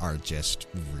games are just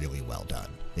really well done.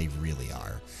 They really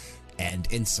are. And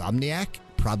Insomniac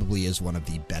probably is one of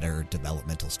the better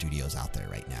developmental studios out there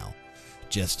right now.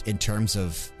 Just in terms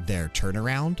of their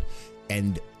turnaround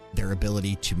and their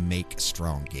ability to make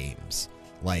strong games.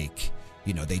 Like,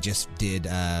 you know, they just did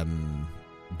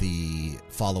the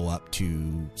follow-up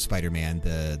to Spider-Man,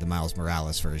 the Miles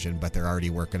Morales version, but they're already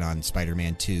working on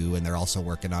Spider-Man 2, and they're also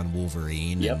working on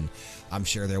Wolverine, and I'm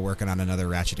sure they're working on another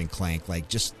Ratchet & Clank. Like,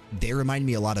 just, they remind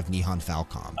me a lot of Nihon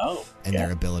Falcom and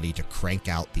their ability to crank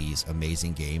out these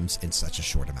amazing games in such a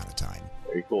short amount of time.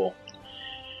 Very cool.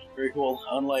 Very cool.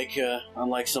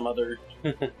 Unlike some other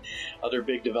other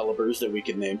big developers that we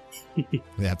could name.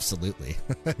 Absolutely.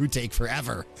 Who take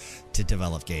forever to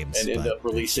develop games. And end up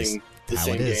releasing the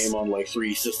same game on like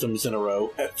 3 systems in a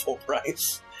row at full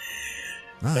price.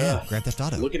 Oh, yeah. Grand Theft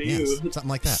Auto. Looking at you. Something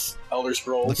like that. Elder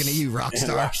Scrolls. Looking at you,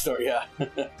 Rockstar. Rockstar, yeah.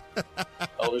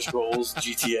 Elder Scrolls,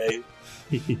 GTA.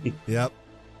 Yep.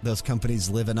 Those companies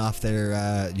living off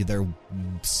their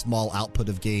small output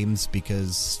of games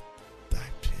because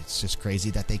it's just crazy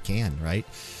that they can, right?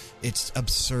 It's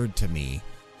absurd to me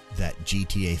that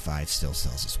GTA 5 still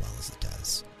sells as well as it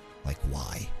does. Like,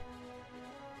 why?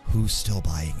 Who's still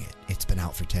buying it? It's been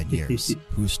out for 10 years.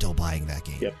 Who's still buying that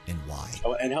game? Yep. And why?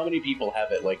 Oh, and how many people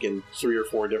have it, like, in 3 or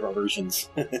 4 different versions?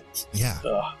 Yeah.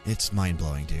 It's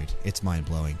mind-blowing, dude. It's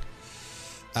mind-blowing.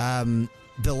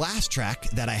 The last track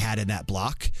that I had in that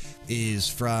block is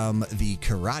from the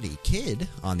Karate Kid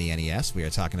on the NES. We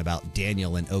are talking about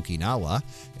Daniel in Okinawa,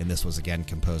 and this was again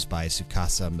composed by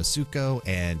Tsukasa Masuko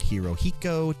and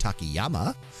Hirohiko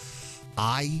Takayama.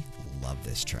 I love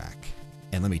this track,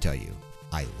 and let me tell you,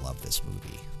 I love this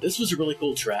movie. This was a really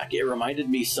cool track. It reminded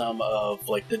me some of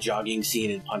like the jogging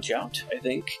scene in Punch-Out!, I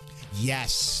think.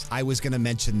 Yes, I was going to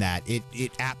mention that.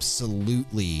 It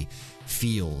absolutely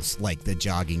feels like the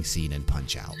jogging scene in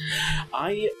Punch-Out!.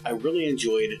 I really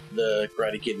enjoyed the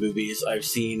Karate Kid movies. I've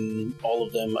seen all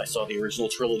of them. I saw the original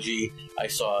trilogy. I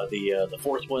saw the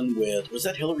 4th one with, was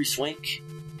that Hilary Swank?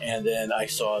 And then I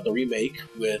saw the remake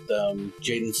with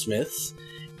Jaden Smith.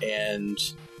 And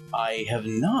I have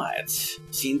not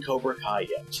seen Cobra Kai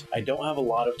yet. I don't have a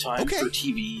lot of time for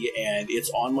TV, and it's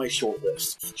on my short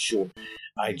list for sure.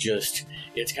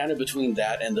 It's kind of between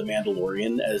that and The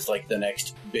Mandalorian as like the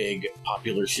next big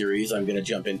popular series I'm going to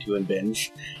jump into and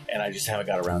binge, and I just haven't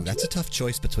got around to it. That's a tough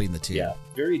choice between the two. Yeah,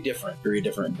 very different,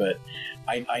 but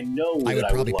I know I that would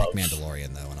probably I would pick love.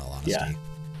 Mandalorian, though, in all honesty. Yeah.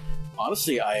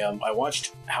 Honestly, I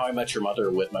watched How I Met Your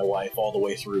Mother with my wife all the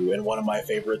way through, and one of my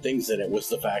favorite things in it was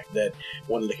the fact that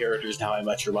one of the characters in How I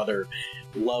Met Your Mother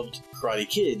loved Karate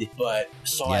Kid, but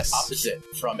saw it opposite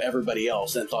from everybody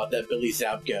else and thought that Billy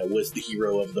Zabka was the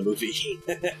hero of the movie.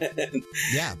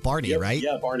 Yeah, Barney, right?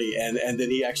 Yeah, Barney, and then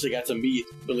he actually got to meet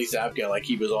Billy Zabka, like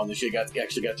he was on the show.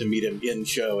 Actually got to meet him in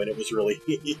show, and it was really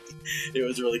it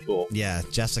was really cool. Yeah,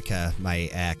 Jessica, my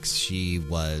ex,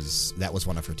 that was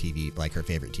one of her her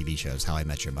favorite TV shows, How I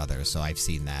Met Your Mother. So I've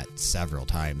seen that several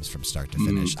times from start to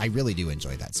finish. I really do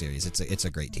enjoy that series. It's a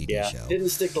great TV show. Didn't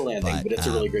stick the landing, but it's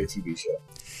a really great TV show.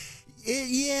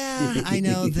 I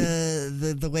know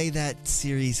the way that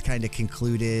series kind of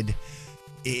concluded.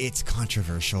 It's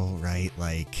controversial, right?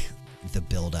 Like the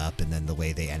build up and then the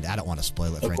way they end. I don't want to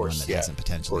spoil it for anyone that hasn't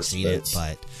potentially seen it,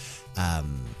 but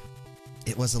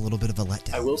it was a little bit of a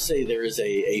letdown. I will say there is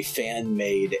a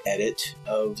fan-made edit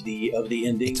of the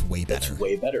ending. It's way better. That's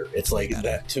way better. It's like better.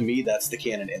 That to me. That's the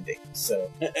canon ending.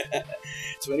 So,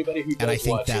 to anybody who does I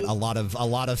think watch that it, a lot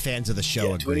of fans of the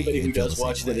show agree. To anybody who does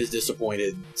watch it and is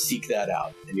disappointed, seek that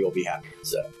out, and you'll be happy.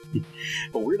 So,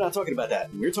 but we're not talking about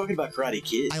that. We're talking about Karate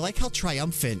Kid. I like how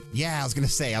triumphant. Yeah, I was gonna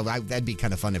say that'd be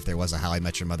kind of fun if there was a How I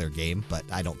Met Your Mother game, but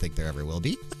I don't think there ever will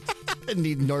be.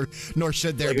 Nor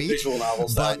should there be. A visual novel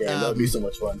style game. That'd be so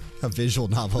much fun. A visual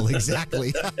novel,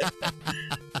 exactly.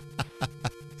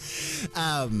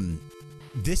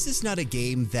 This is not a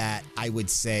game that I would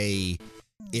say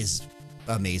is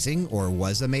amazing or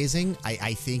was amazing.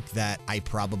 I think that I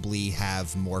probably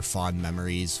have more fond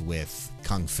memories with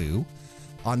Kung Fu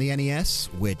on the NES,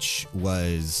 which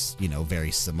was,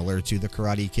 very similar to the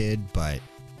Karate Kid, but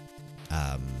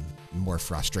more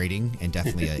frustrating and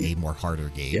definitely a more harder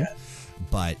game. Yeah.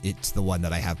 But it's the one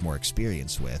that I have more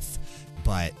experience with.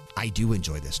 But I do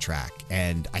enjoy this track,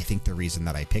 and I think the reason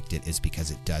that I picked it is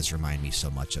because it does remind me so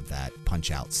much of that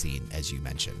Punch-Out scene, as you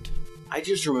mentioned. I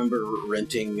just remember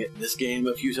renting this game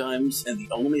a few times, and the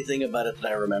only thing about it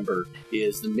that I remember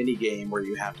is the mini game where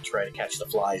you have to try to catch the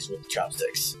flies with the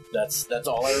chopsticks. That's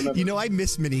all I remember. I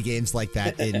miss mini games like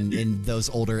that in those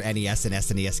older NES and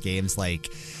SNES games, like,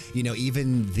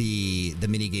 even the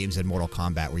mini games in Mortal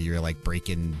Kombat where you're like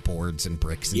breaking boards and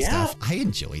bricks and stuff. I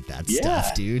enjoyed that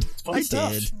stuff, dude. It's fun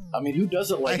stuff. Did. I mean, who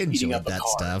doesn't like beating up a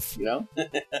car? Stuff.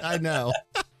 I know.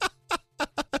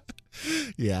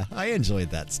 Yeah, I enjoyed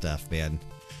that stuff, man.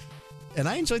 And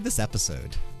I enjoyed this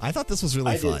episode. I thought this was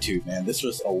really fun. I did too, man. This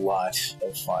was a lot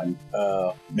of fun.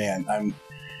 Man, I'm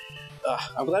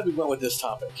glad we went with this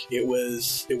topic. It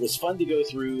was fun to go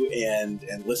through and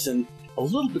listen. A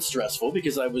little bit stressful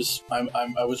because I was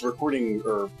recording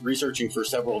or researching for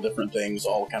several different things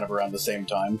all kind of around the same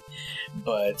time,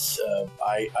 but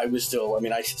I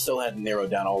still hadn't narrowed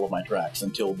down all of my tracks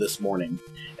until this morning,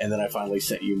 and then I finally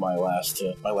sent you my last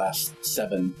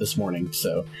 7 this morning.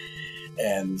 So,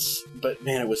 but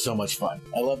man, it was so much fun.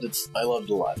 I loved it. I loved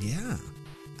it a lot. Yeah,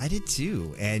 I did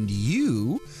too. And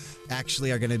you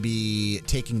actually are going to be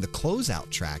taking the closeout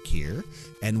track here.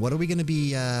 And what are we going to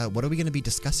be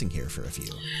discussing here for a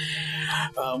few?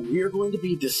 We are going to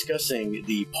be discussing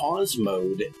the pause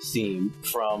mode theme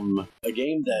from a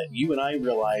game that you and I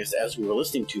realized as we were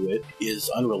listening to it is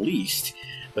unreleased.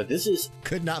 But this is...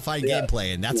 Could not find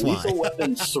gameplay, and that's why. Lethal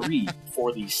Weapon 3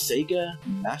 for the Sega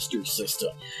Master System.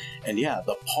 And yeah,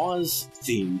 the pause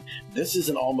theme. This is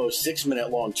an almost 6-minute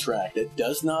long track that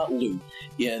does not loop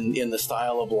in the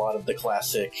style of a lot of the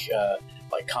classic...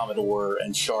 like Commodore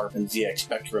and Sharp and ZX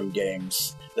Spectrum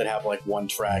games that have like one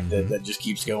track that just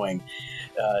keeps going.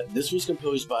 This was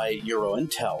composed by Euro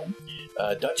Intel,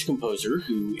 a Dutch composer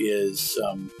who is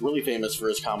really famous for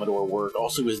his Commodore work,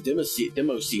 also his demo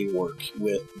scene work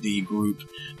with the group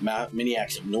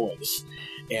Maniacs of Noise.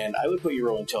 And I would put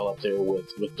Euro Intel up there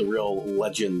with the real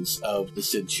legends of the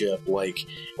SID chip, like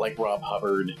Rob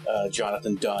Hubbard,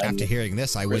 Jonathan Dunn. After hearing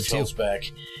this, I would too.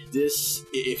 Helsbeck. This,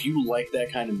 if you like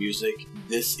that kind of music,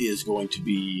 this is going to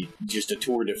be just a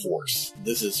tour de force.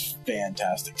 This is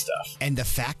fantastic stuff. And the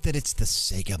fact that it's the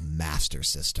Sega Master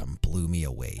System blew me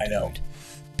away, dude. I know.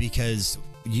 Because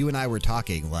you and I were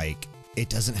talking, like, it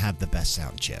doesn't have the best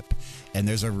sound chip. And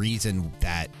there's a reason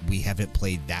that we haven't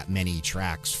played that many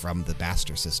tracks from the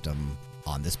Master System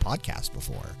on this podcast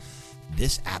before.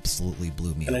 This absolutely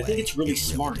blew me away. And I think it's really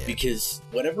smart because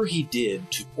whatever he did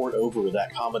to port over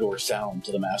that Commodore sound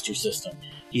to the Master System,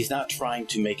 he's not trying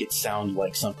to make it sound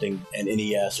like something an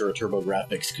NES or a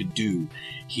TurboGrafx could do.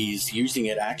 He's using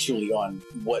it actually on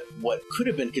what could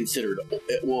have been considered,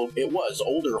 well, it was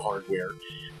older hardware,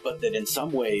 but that in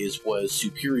some ways was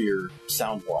superior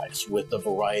sound-wise with the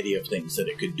variety of things that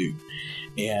it could do.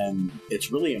 And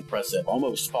it's really impressive,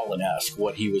 almost Fallen-esque,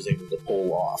 what he was able to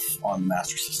pull off on the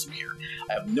Master System here.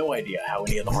 I have no idea how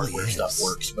any of the hardware stuff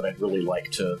works, but I'd really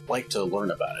like to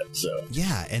learn about it. So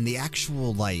yeah, and the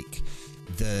actual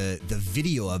the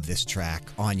video of this track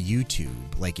on YouTube,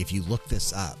 like if you look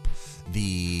this up,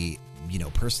 the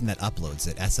person that uploads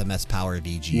it, SMS Power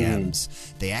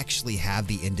VGMs, they actually have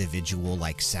the individual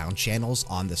sound channels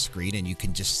on the screen, and you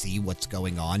can just see what's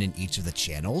going on in each of the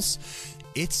channels.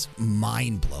 It's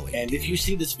mind-blowing. And if you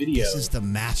see this video, this is the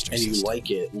Master System, and you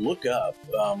like it, look up,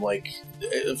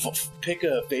 pick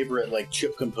a favorite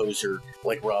chip composer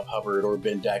like Rob Hubbard or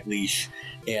Ben Daglish,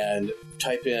 and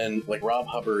type in Rob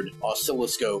Hubbard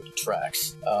oscilloscope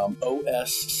tracks,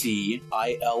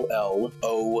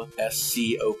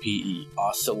 OSCILLOSCOPE,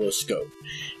 oscilloscope.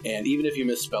 And even if you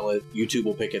misspell it, YouTube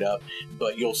will pick it up,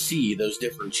 but you'll see those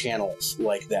different channels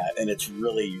like that, and it's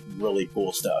really, really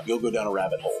cool stuff. You'll go down a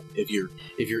rabbit hole if you're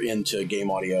into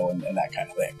game audio and that kind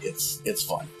of thing. It's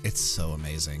fun. It's so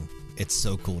amazing. It's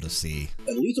so cool to see.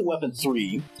 And Lethal Weapon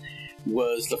 3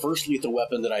 was the first Lethal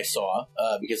Weapon that I saw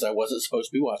because I wasn't supposed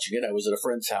to be watching it. I was at a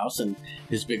friend's house and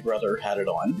his big brother had it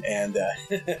on, and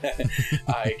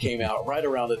I came out right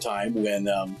around the time when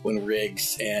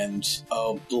Riggs and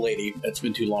the lady, it's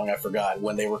been too long I forgot,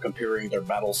 when they were comparing their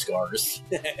battle scars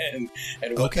and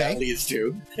what that leads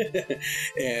to.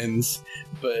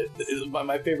 But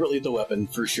my favorite Lethal Weapon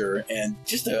for sure, and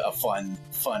just a fun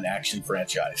action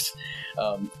franchise.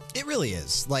 It really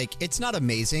is. It's not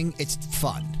amazing, it's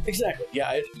fun. Exactly.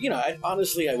 Yeah,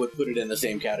 honestly, I would put it in the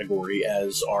same category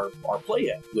as our Play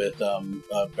It with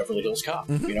Beverly Hills Cop.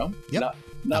 Yep.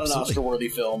 Not an Oscar-worthy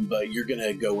film, but you're going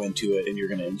to go into it and you're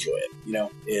going to enjoy it.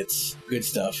 It's good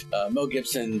stuff. Mel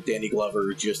Gibson, Danny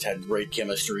Glover just had great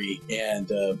chemistry,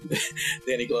 and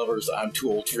Danny Glover's "I'm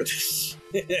too old for this"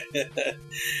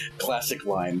 classic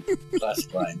line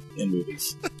in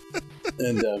movies.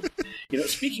 And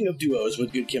speaking of duos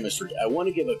with good chemistry, I want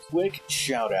to give a quick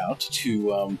shout out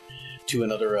to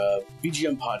another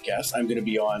VGM podcast I'm going to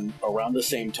be on around the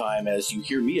same time as you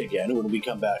hear me again when we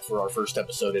come back for our first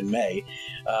episode in May.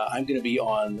 I'm going to be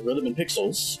on Rhythm and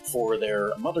Pixels for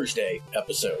their Mother's Day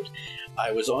episode.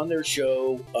 I was on their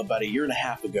show about a year and a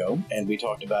half ago, and we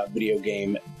talked about video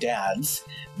game dads,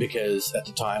 because at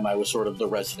the time I was sort of the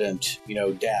resident,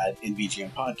 dad in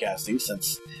VGM podcasting,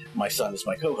 since my son is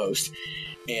my co-host.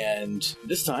 And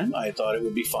this time I thought it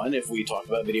would be fun if we talked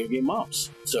about video game moms.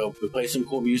 So we play some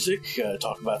cool music,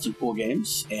 talk about some cool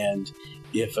games, and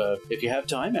if you have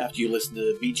time after you listen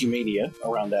to VG Mania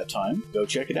around that time, go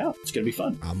check it out. It's going to be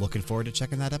fun. I'm looking forward to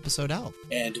checking that episode out.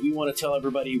 And do we want to tell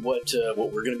everybody what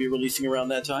we're going to be releasing around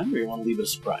that time, or you want to leave it a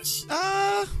surprise?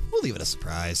 We'll leave it a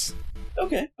surprise.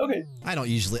 Okay. I don't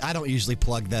usually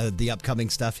plug the upcoming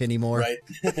stuff anymore. Right.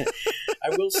 I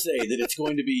will say that it's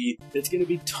going to be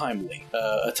timely.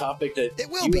 A topic that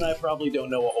and I probably don't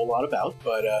know a whole lot about,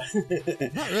 but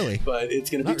not really. But it's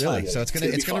going to be timely. So it's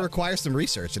going to require some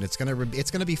research, and it's going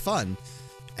to be fun.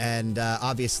 And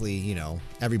obviously,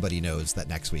 everybody knows that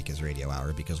next week is Radio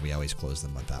Hour because we always close the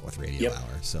month out with Radio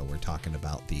Hour. So we're talking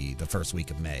about the first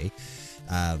week of May.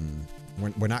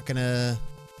 We're not gonna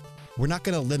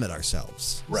limit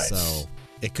ourselves. Right. So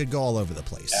it could go all over the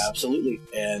place. Absolutely.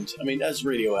 And I mean, as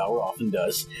Radio Hour often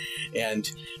does.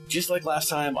 And just like last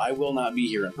time, I will not be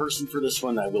here in person for this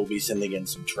one. I will be sending in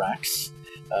some tracks.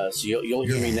 So you'll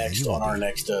hear me next on our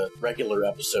next regular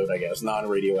episode, I guess,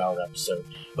 non-Radio Hour episode.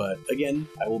 But again,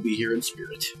 I will be here in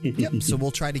spirit. Yep. So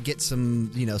we'll try to get some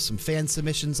fan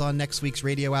submissions on next week's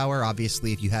Radio Hour.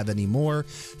 Obviously, if you have any more,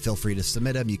 feel free to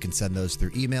submit them. You can send those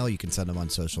through email. You can send them on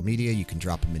social media. You can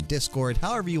drop them in Discord.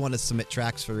 However you want to submit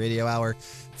tracks for Radio Hour,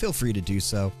 feel free to do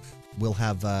so. We'll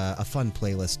have a fun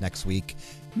playlist next week.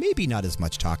 Maybe not as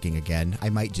much talking again. I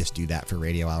might just do that for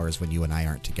Radio Hours when you and I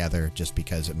aren't together, just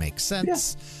because it makes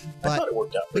sense. Yeah, I thought it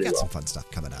worked out pretty well. Some fun stuff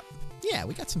coming up. Yeah,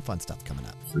 we got some fun stuff coming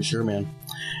up. For sure, man.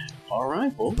 All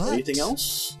right. Well, But- anything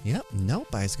else? Yep.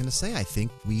 Nope. I was going to say, I think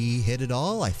we hit it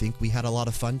all. I think we had a lot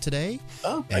of fun today.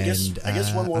 Oh, I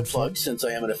guess one more unfor- plug, since I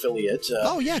am an affiliate.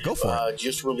 Oh, yeah. Go for it.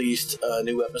 Just released a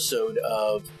new episode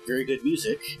of Very Good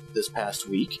Music this past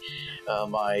week.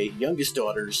 My youngest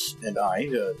daughters and I,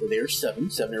 they're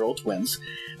seven-year-old twins.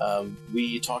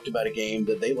 We talked about a game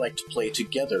that they like to play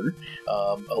together.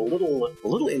 A little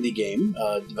indie game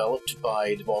developed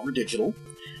by Devolver Digital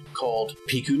called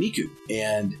Piku Niku,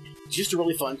 and just a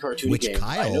really fun cartoony Which game.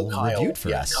 Kyle I know reviewed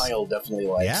for us. Kyle definitely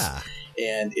likes. Yeah.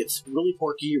 And it's really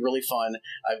quirky, really fun.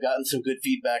 I've gotten some good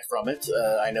feedback from it.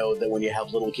 I know that when you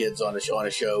have little kids on a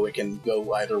show, it can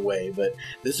go either way. But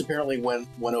this apparently went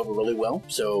over really well.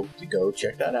 So go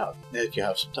check that out if you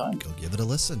have some time. Go give it a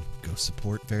listen. Go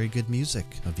support Very Good Music,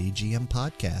 a VGM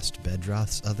podcast,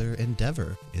 Bedroth's other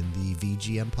endeavor in the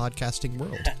VGM podcasting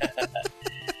world.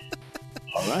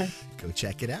 All right. Go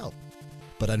check it out.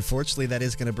 But unfortunately, that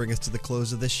is going to bring us to the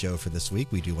close of this show for this week.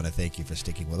 We do want to thank you for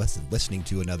sticking with us and listening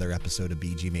to another episode of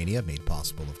BG Mania, made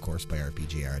possible, of course, by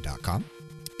RPGera.com.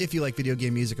 If you like video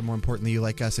game music, and more importantly, you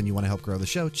like us and you want to help grow the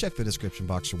show, check the description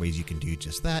box for ways you can do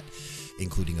just that,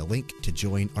 including a link to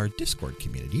join our Discord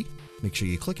community. Make sure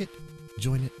you click it,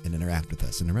 join it, and interact with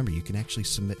us. And remember, you can actually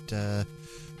submit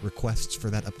requests for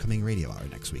that upcoming radio hour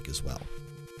next week as well.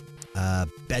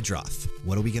 Bedroth,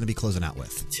 what are we going to be closing out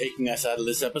with? Taking us out of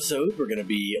this episode, we're going to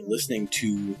be listening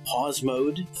to Pause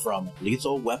Mode from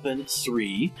Lethal Weapon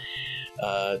 3.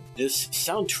 This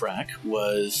soundtrack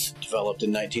was developed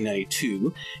in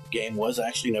 1992. Game was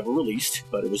actually never released,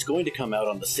 but it was going to come out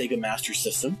on the Sega Master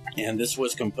System, and this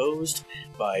was composed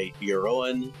by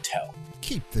Jeroen Tel.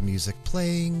 Keep the music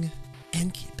playing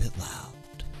and keep it loud.